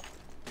 yo.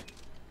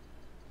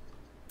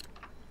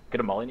 Get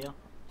a molly, Neil.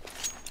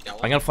 Yeah, I'm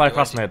gonna fly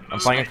across mid. I'm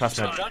flying across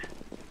mid. John? What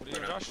are you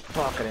doing, Josh?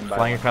 Fuck, I didn't buy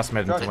Flying one. across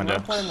mid Josh, into if window.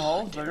 you're playing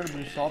halls, they're gonna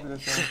be salty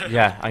this time.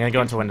 Yeah, I'm gonna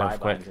go into window Buy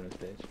quick. buttons in this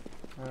stage.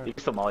 Alright. You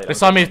can still molly it. They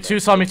saw me. Two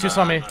saw me. Two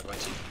saw I'm me. not going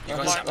to. You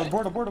go inside.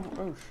 Abort.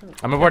 Oh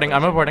shit. I'm aborting.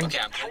 I'm aborting. Okay,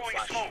 I'm trying to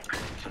flash.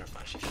 Counter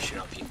flash. If you shoot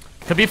on peak.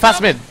 Could be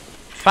fast mid.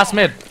 Fast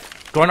mid.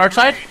 Going arch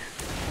side.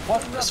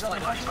 Flash me up, Josh,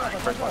 flash me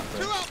up, flash me up.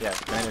 Two out. Yeah,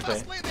 man, it's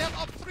Last like- lane, they have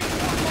up 3,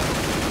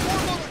 4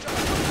 motor, Josh.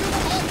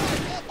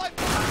 All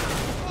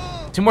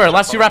five. Two more.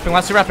 Last two wrapping.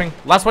 Last two wrapping.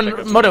 Last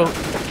one moto.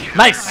 Nice.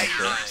 Nice.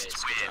 Good job.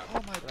 Oh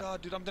my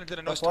god, dude, I'm gonna get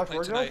a no Flash, stop play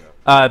where'd you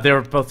tonight. They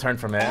were both turned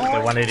from it.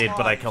 They're 180'd,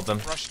 but I killed them.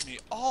 Rushed me.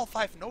 All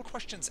 5, no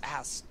questions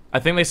asked. I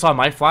think they saw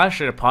my flash.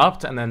 It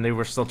popped, and then they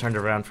were still turned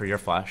around for your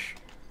flash.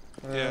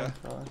 Yeah.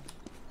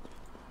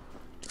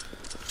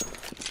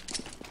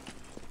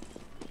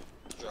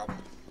 Drop.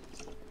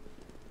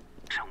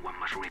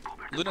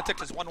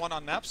 Lunatic is 1-1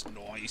 on maps.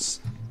 Nice.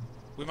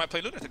 We might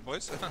play Lunatic,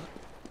 boys.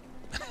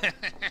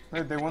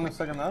 Wait, they won the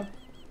second map?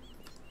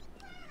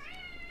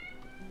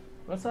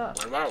 What's that?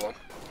 1-1.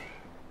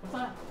 What's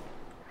that?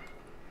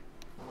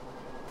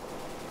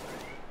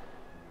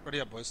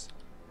 Ready up, boys.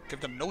 Give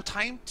them no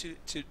time to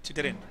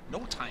get in. No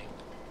time.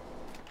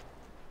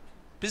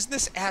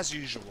 Business as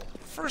usual.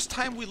 First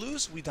time we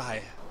lose, we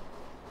die.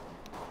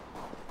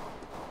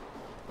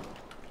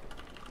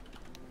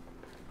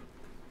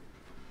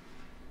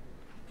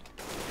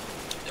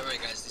 Don't worry,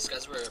 guys. These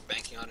guys were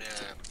banking on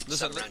a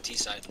 7-round T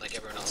side like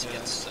everyone else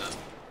gets. So.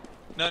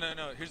 No.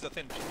 Here's the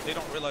thing. They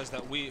don't realize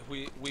that we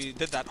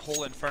did that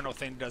whole Inferno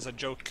thing as a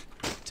joke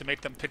to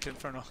make them pick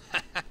Inferno.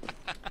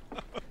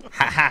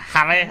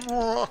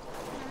 Haha,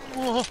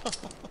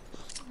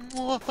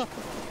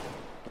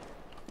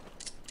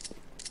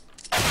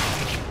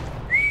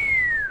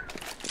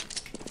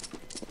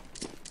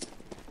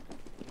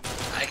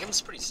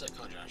 xGAMES pretty sick,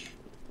 huh, Josh?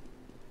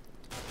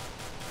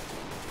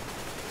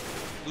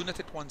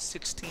 Lunatic won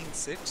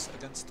 16-6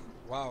 against.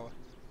 Wow.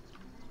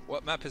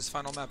 What map is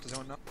final map? Does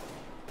anyone know?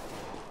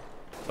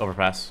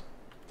 Overpass.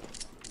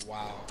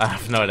 Wow. I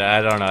have no idea.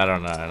 I don't know.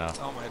 Going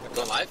Oh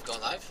my live?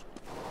 Going live?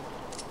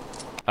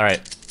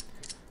 Alright.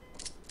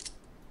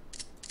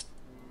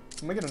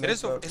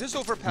 It is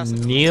overpass.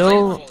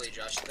 Neil. Play it fully,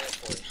 Josh. Play it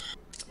fully.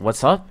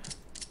 What's up?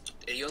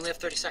 You only have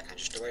 30 seconds.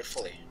 Just do it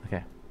fully.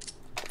 Okay.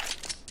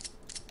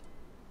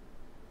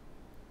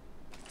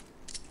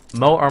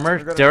 Mo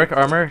armor, Derek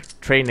armor,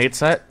 Trey nade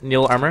set,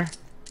 Neil armor.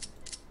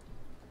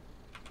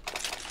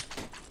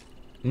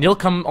 Neil,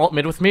 come alt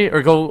mid with me,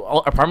 or go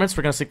alt apartments.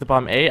 We're gonna seek the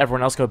bomb A.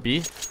 Everyone else go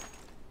B.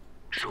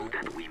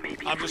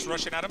 I'm just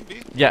rushing at him,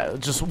 B. Yeah,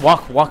 just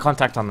walk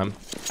contact on them,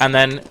 and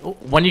then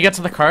when you get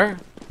to the car,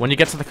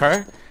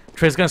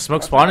 Trey's gonna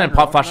smoke spawn and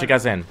pop flash you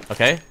guys in.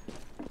 Okay?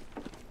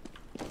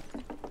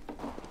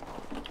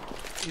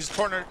 He's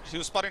corner. He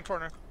was spotting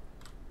corner.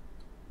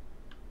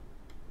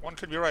 One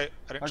could be right.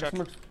 I didn't check.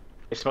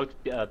 They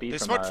smoked B They from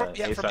smoked from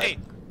A from A. side.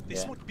 They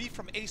Yeah. smoked B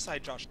from A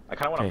side, Josh. I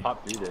kind of want to Okay.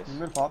 pop through this. You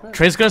mid pop it?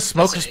 Trey's gonna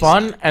smoke a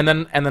spawn and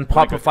then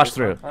pop go a flash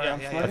through through. Alright,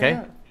 I'm Yeah, smoking okay.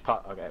 it.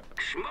 Pop. Okay.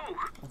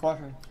 Smoke. I'm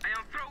flashing. I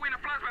am throwing a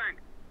flashbang.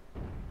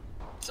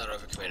 It's not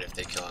overcommitted if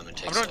they kill him and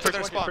take I'm going it. to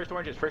their spawn.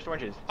 First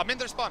oranges. I'm in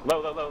their spawn.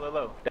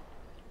 Low.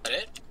 That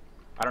it?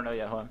 I don't know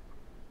yet. Hold on.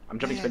 I'm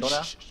jumping spindle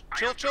now.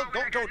 Chill.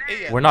 Don't go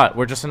A yet. We're not.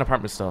 We're just in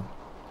apartment still.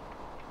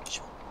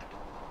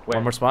 Where?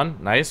 One more spawn.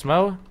 Nice,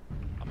 Mo.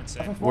 I'm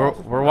insane.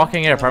 We're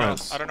walking A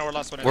apartments. I don't know where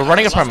last one is. We're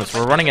running Last apartments.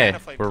 one- We're running A.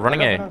 Nice. We're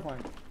running A.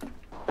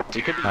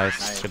 We could be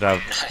Nice. Good job.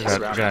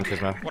 Good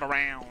entries, Mo. What a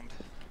round.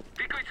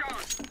 Decoy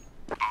charge.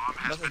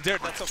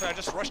 That's so fair. I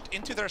just rushed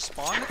into their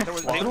spawn. There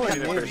was Why do I they,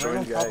 need First right on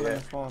orange top guy, of yeah.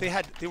 them spawn?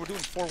 they were doing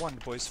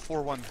 4-1, boys.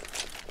 4-1.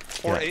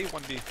 4A,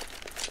 1B.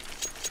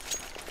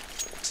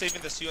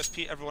 Saving this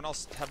USP. Everyone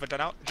else have it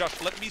done out.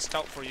 Josh, let me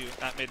scout for you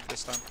at mid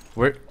this time.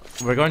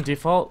 We're going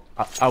default.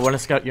 I want to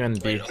scout you in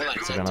B. Wait, hold on.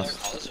 Is To be that Derek honest.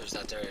 Halls or is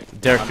that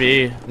Derek? Derek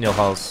B. Neil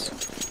Halls.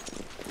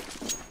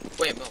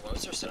 Wait, Mo, what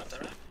was their setup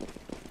there?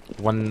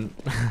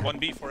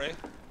 1B, 4A.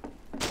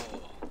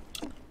 Oh.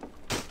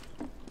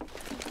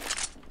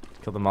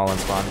 Kill them all in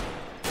spawn.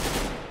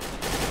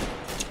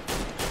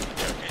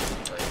 Okay.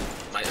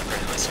 My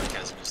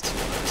sarcasm is too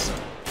low, so.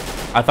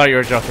 I thought you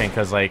were joking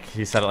because like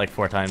he said it like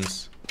 4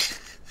 times.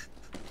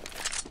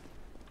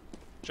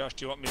 Josh,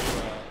 do you want me to?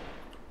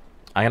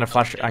 I'm gonna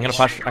flash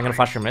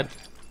your mid.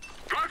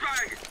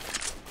 Flashbang.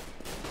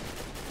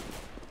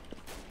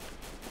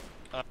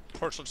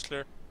 Porch looks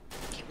clear.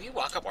 Can we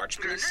walk up arch,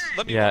 please?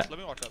 Let me Yeah. let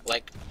me walk up.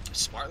 Like,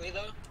 smartly,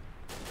 though?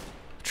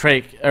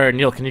 Trey or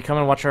Neil, can you come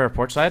and watch our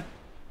port side?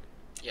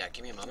 Yeah,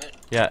 give me a moment.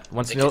 Yeah.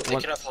 Once They Neil.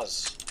 could have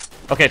Halls.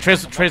 Okay,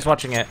 Trey's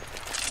watching it.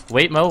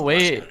 Wait, Mo.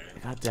 Wait.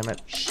 God damn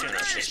it.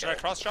 Should I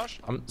cross, Josh?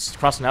 I'm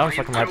crossing now in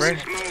fucking library.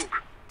 Smoke.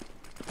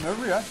 No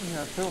reaction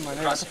here too, man.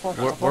 Hey, I can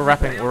flash. We're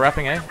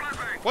wrapping A.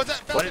 What's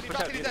that? What is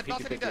Balcony dead.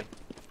 Balcony dead.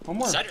 One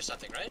more. Side or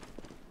something, right?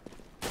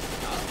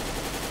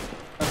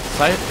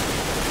 Sight.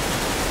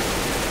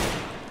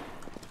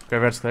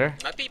 Graveyard's clear.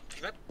 He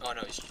might, oh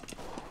no, he's.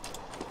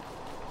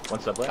 One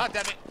subway. God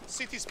damn it.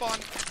 CT spawn.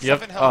 Yep.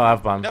 7 health. Oh, I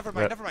have bomb. Never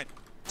Rip. mind.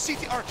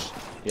 CT arch.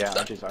 Yeah,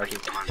 arches. Okay,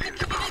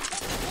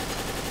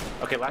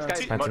 last guy.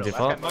 Phantom Moto.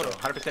 default. Last guy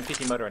Moto. 100%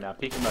 peeking moto right now.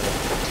 Peeking moto.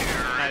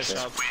 Nice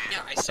job.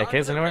 Yeah, I saw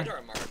AKs the anywhere?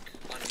 radar mark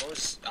on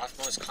Mo's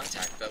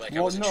contact, but like I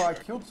Well, wasn't no, sure. I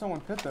killed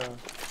someone pit though.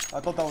 I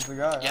thought that was the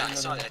guy. Yeah, I didn't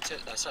saw know that too.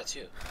 I saw it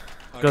too.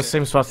 Go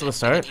same spots to the I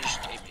start. think he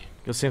just gave me.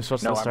 Go same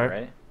spots to No the armor, start.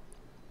 right?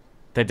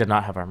 They did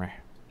not have armor.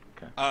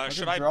 Should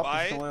just I drop the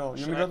buy? Soil.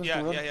 You should want I- me to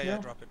drop the yeah,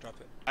 Soil? drop it.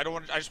 I don't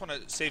want. I just want to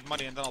save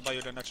money and then I'll buy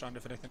you the next round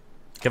if anything.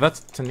 Give that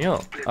to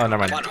Neil. Oh, never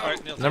mind. Come on,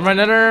 Alright, Neil. Never mind.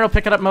 No.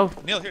 Pick it up, Mo.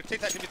 Neil, here, take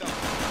that. Give me that.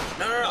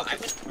 No.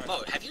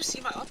 Mo, have you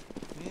seen my up?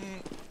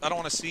 I don't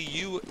want to see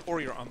you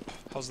or your ump.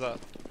 How's that?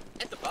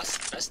 I had the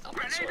best up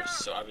on source,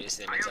 so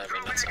obviously that means I have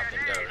a nuts up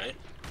and go, right?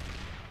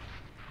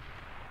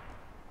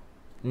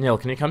 Neil,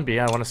 can you come B?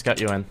 I want to scout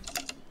you in.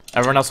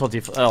 Everyone else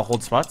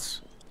hold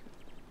spots.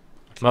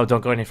 Mo,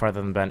 don't go any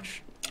farther than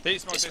bench. They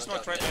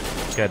smoked right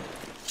in. Good.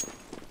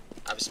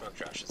 I have a smoke,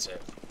 Josh, I'd say.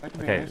 That could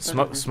be Okay, an ace,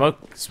 smoke,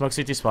 that smoke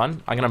CT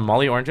spawn. I'm gonna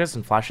molly oranges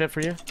and flash it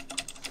for you.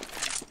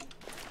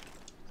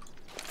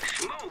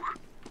 Smoke.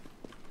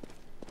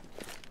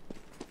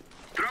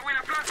 Throw in a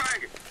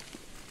flashbang.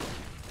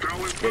 Throw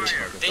in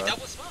fire. They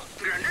double smoke.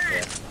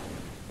 Grenade.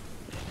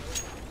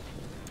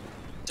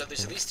 So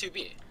there's at least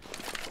 2B.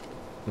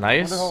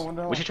 Nice. One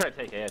to hell. We should try to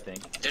take A, I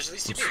think. There's at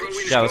least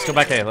 2B. Yeah, let's go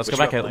back A. Let's We go should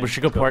back go A. flank. We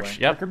should go Let's go porch. flank.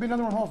 There Yep. could be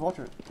another one halls, watch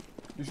it.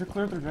 You should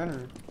clear through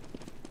janitor.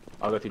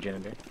 I'll go through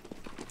janitor.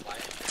 Why?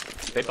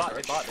 They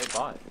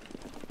bought.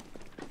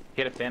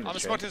 He had a fan. I'm gonna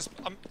smoke his.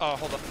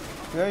 Hold up.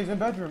 Yeah, he's in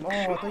bedroom. Oh,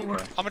 I thought you were.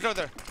 I'm gonna go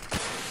there.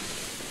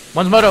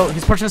 One's Moto.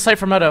 He's porching his sight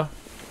for Moto.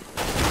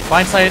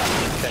 Blind sight.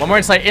 One more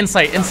insight.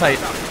 Insight.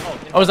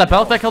 Oh, is that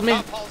Belk that killed me?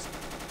 Paul's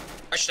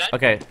Arch dead?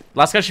 Okay.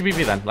 Last guy should be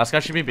B then. Last guy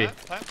should be B.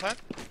 plant.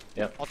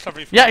 Yep. I'll cover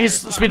you. From Yeah, here.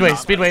 he's Speedway.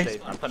 Speedway.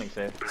 I'm planning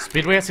safe.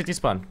 Speedway at CT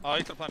spawn. Oh,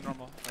 you can plant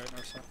normal. Alright,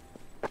 no, sorry.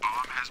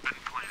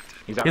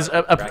 He's out. He's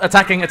Crack.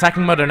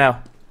 attacking Moto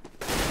now.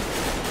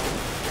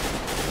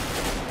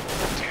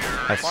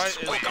 Nice. Why is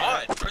Oh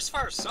god, first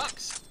fire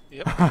sucks.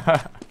 Yep.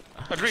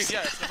 Agreed.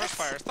 Yeah, it's the first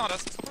fire. It's not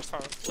us. It's the first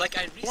fire. Like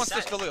I Who wants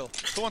this reset.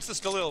 Dalil? Who wants this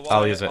Dalil?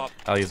 I'll use it.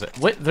 I'll use it.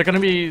 Wait, they're gonna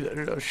be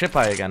shit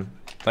by again.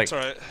 Like, It's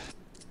alright.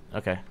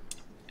 okay.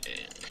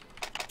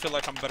 I feel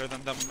like I'm better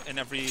than them in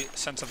every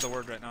sense of the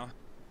word right now.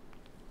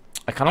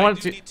 I kind of I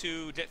want do to. need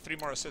to get 3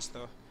 more assists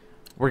though.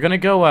 We're gonna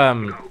go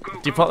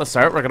default the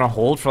start. We're gonna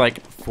hold for like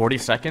 40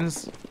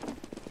 seconds,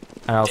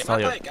 and I'll They tell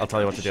might you. like I'll tell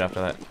you what to do after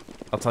that.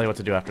 I'll tell you what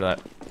to do after that.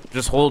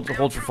 Just hold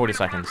for 40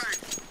 seconds.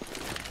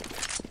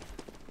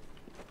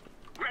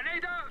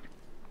 Grenade out.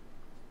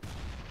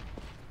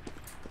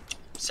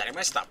 Setting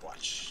my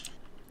stopwatch.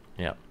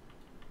 Yep.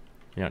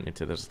 You don't need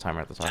to. There's a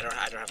timer at the top. I don't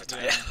have a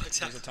time.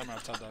 There's a timer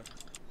off top dog.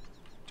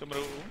 Do you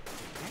want me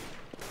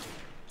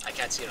I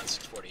can't see it on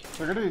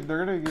 640.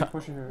 They're gonna keep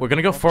pushing here. We're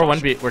gonna go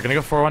 4-1B. We're gonna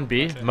go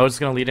 4-1B. Okay. Mode's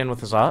gonna lead in with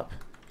his op.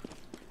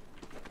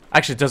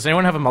 Actually, does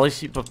anyone have a molly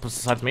seat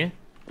besides me?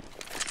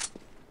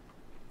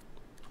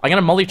 I'm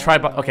gonna molly try.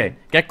 Okay,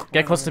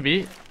 get close to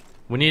B.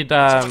 We need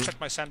Someone check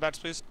my sandbags,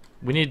 please.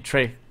 we need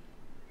Trey.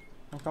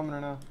 I'm coming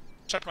right now.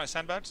 Check my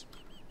sandbags.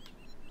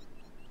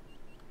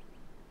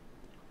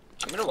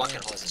 I'm gonna walk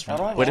in holes this I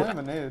round. don't Wait, have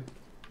a nade.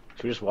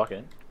 Should we just walk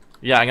in?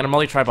 Yeah, I'm gonna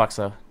molly try box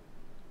though.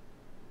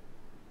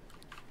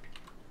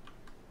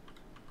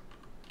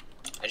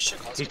 I just shook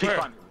holes. He's Where?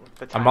 spawn.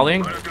 I'm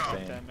mollying. Damn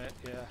it,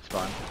 yeah.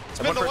 Spawn.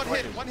 Spin the one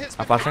hit.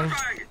 I'm flashing.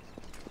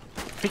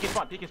 Peek and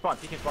spawn.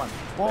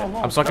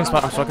 Whoa, I'm smoking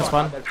spawn. I'm smoking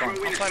spawn. Dead spawn. I'm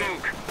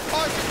planning.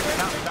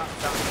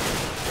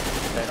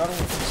 Oh,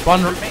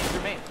 Spawn.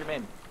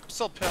 Remain. I'm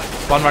still planning.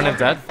 Spawn running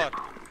dead. Fuck.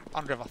 I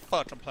don't give a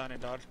fuck. I'm planning,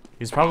 dog.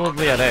 He's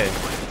probably at A.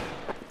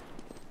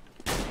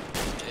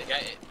 They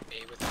got A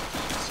with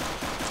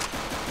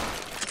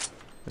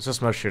It's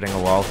just Mo shooting a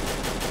wall.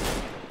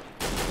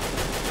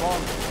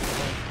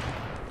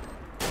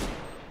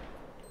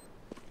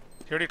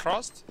 He already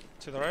crossed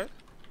to the right.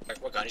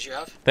 What gun did you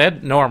have? They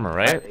had no armor,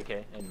 right?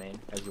 AK in main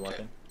as you walk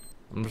in.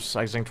 I'm just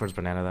exiting towards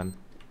banana then.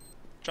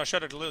 Josh,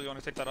 shut it, Lil. You want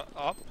to take that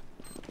up?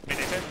 Mid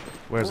AK?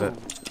 Where is it?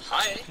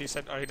 Hi. He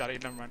said, oh, he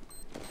died. Never mind.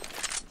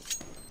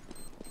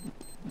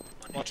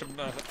 Watch him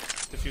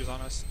diffuse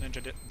on us.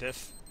 Ninja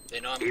diff. They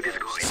know I'm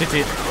close. CT.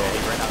 Yeah,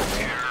 he ran out of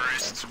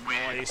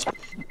main. Nice.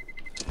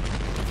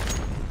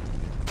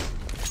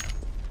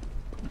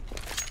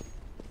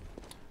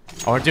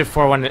 I want to do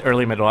 4-1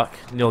 early mid walk.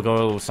 You'll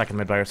go second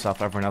mid by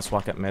yourself. Everyone else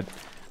walk at mid.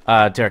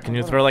 Derek, can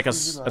you throw like a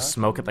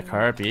smoke at the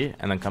car at B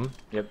and then come?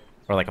 Yep.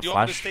 Or like a Do you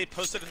want me to flash? stay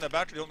posted in the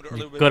back, or do you want me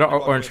to early Go to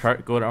walk orange with? car.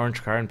 Go to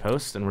orange car and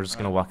post, and we're just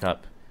gonna walk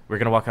up. We're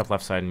gonna walk up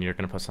left side, and you're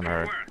gonna post on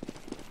our.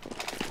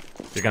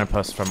 You're gonna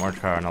post from orange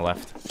car on the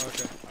left.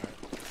 Okay, alright.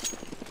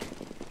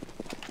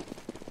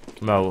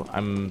 Mo,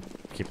 I'm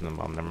keeping them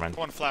bomb. Never mind.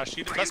 One flash.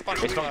 You let's bunch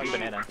They of smoked flash.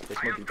 banana. I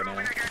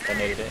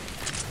naded it.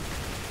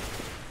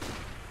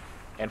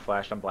 And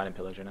flashed. I'm blind and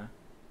pillaged now.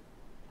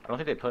 I don't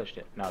think they pushed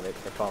it. No, they're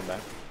falling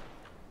back.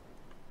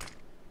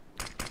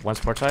 One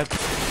sport side.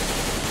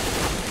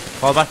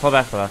 Fall back. You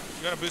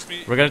gonna boost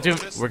me? We're gonna do.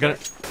 over this? We're gonna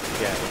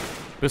Yeah.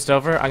 boost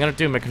over. I'm gonna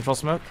do mid control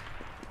smoke.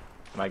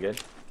 Am I good?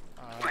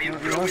 You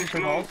want to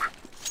take halls?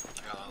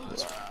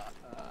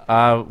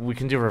 We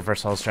can do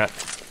reverse hall strat.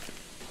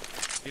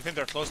 You think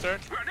they're close there?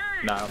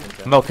 No, I don't think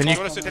so. Mo, can you?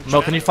 What is it?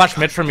 Mo, can you flash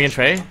mid for me and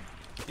Trey?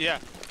 Yeah.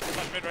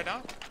 Flash mid right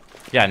now?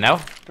 Yeah, now.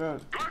 Good.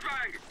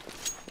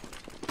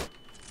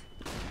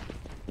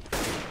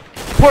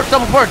 Port,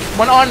 double port.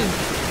 One on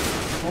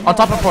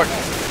top of port.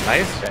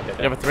 Nice. Dead.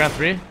 You have a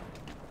 3-on-3.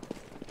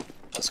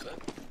 Let's go.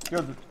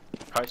 Good.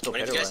 Probably still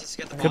When pit you or guys what? need to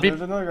get the Could ball. be.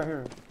 There's another guy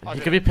here. He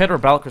could be pit or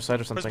Belk or side or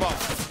Where's something. ball?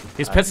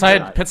 He's pit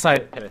side. Pit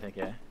side. Pit, I think,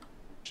 yeah.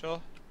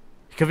 Chill.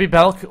 He could be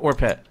Belk or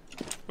pit.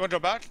 You wanna go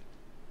back?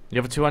 You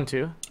have a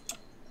 2-on-2.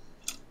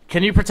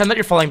 Can you pretend that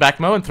you're falling back,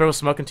 Mo, and throw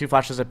smoke and 2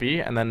 flashes at B,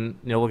 and then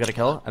Neil will get a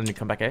kill, and then you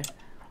come back A?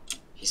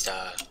 He's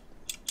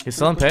He's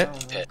still in pit.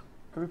 Pit.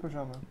 Could we push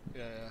on, man?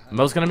 Yeah.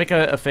 Mo's gonna make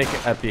a fake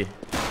at B.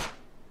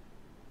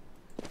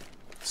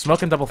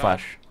 Smoke and double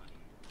flash.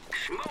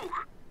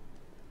 Smoke.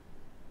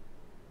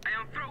 I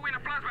am throwing a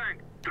flashbang.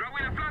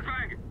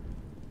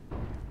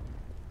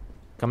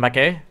 Come back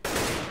A.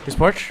 He's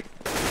porch.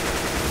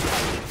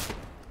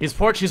 He's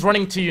porch. He's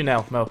running to you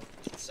now, Mo.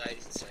 He's inside,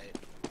 he's inside.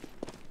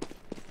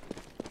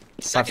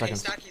 5 Second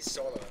seconds. haystack, he's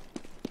solo.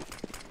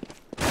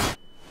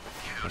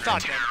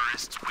 God damn.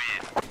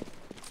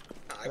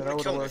 I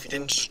would've killed him if he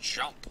didn't just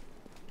jump.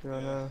 Yeah,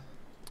 no.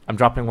 I'm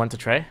dropping one to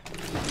Trey.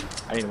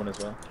 I need one as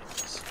well.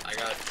 I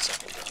got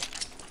second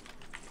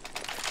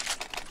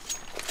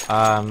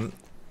drop.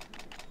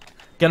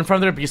 Get in front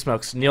of their B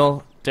smokes.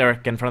 Neil,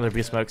 Derek, get in front of their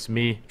B smokes.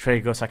 Me, Trey,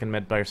 go second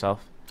mid by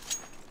yourself.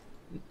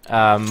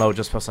 Mo,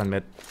 just post on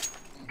mid.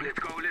 Let's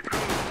go, let's go.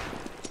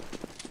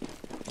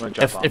 I'm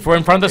gonna jump If we're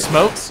in front of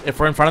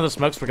the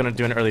smokes, we're gonna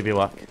do an early B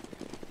walk.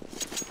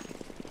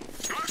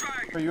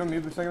 Are you and me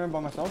be second by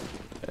myself?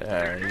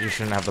 You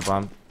shouldn't have the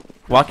bomb.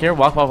 Walk here.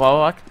 Walk.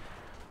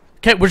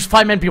 Okay, we're just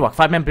 5-man B walk.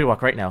 5-man B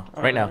walk right now.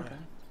 Right now. I'm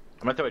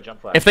gonna throw a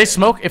jump flash. If they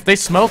smoke,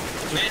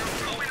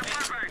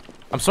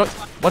 I'm so.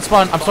 What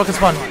spawn? I'm smoking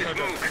spawn. Good.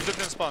 Dip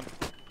in spawn.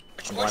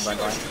 Orange 2,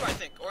 I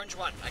think. Orange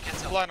 1, I can't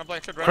tell. I'm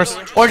blind. Should run. First,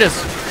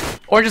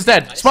 orange is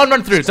dead. Spawn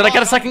run through. Did I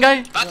get a second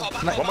guy? Back all,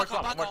 One more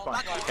spawn.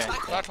 Okay.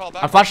 Back wall,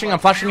 back I'm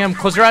flashing him.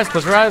 Close your eyes.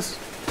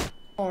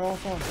 Oh.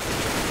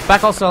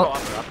 Back also. I'm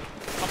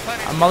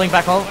planning. I'm mulling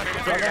back all.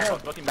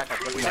 Looking back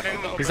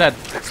up. He's dead.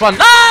 Spawn.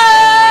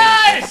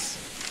 Nice!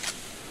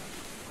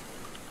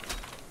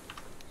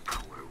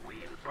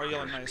 Why are you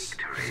yelling nice?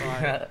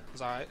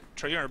 It's alright.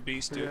 Trey, you're a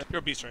beast, dude. You're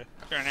a beast, Trey.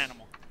 You're an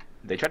animal.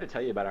 They tried to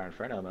tell you about our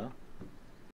Inferno, Mo.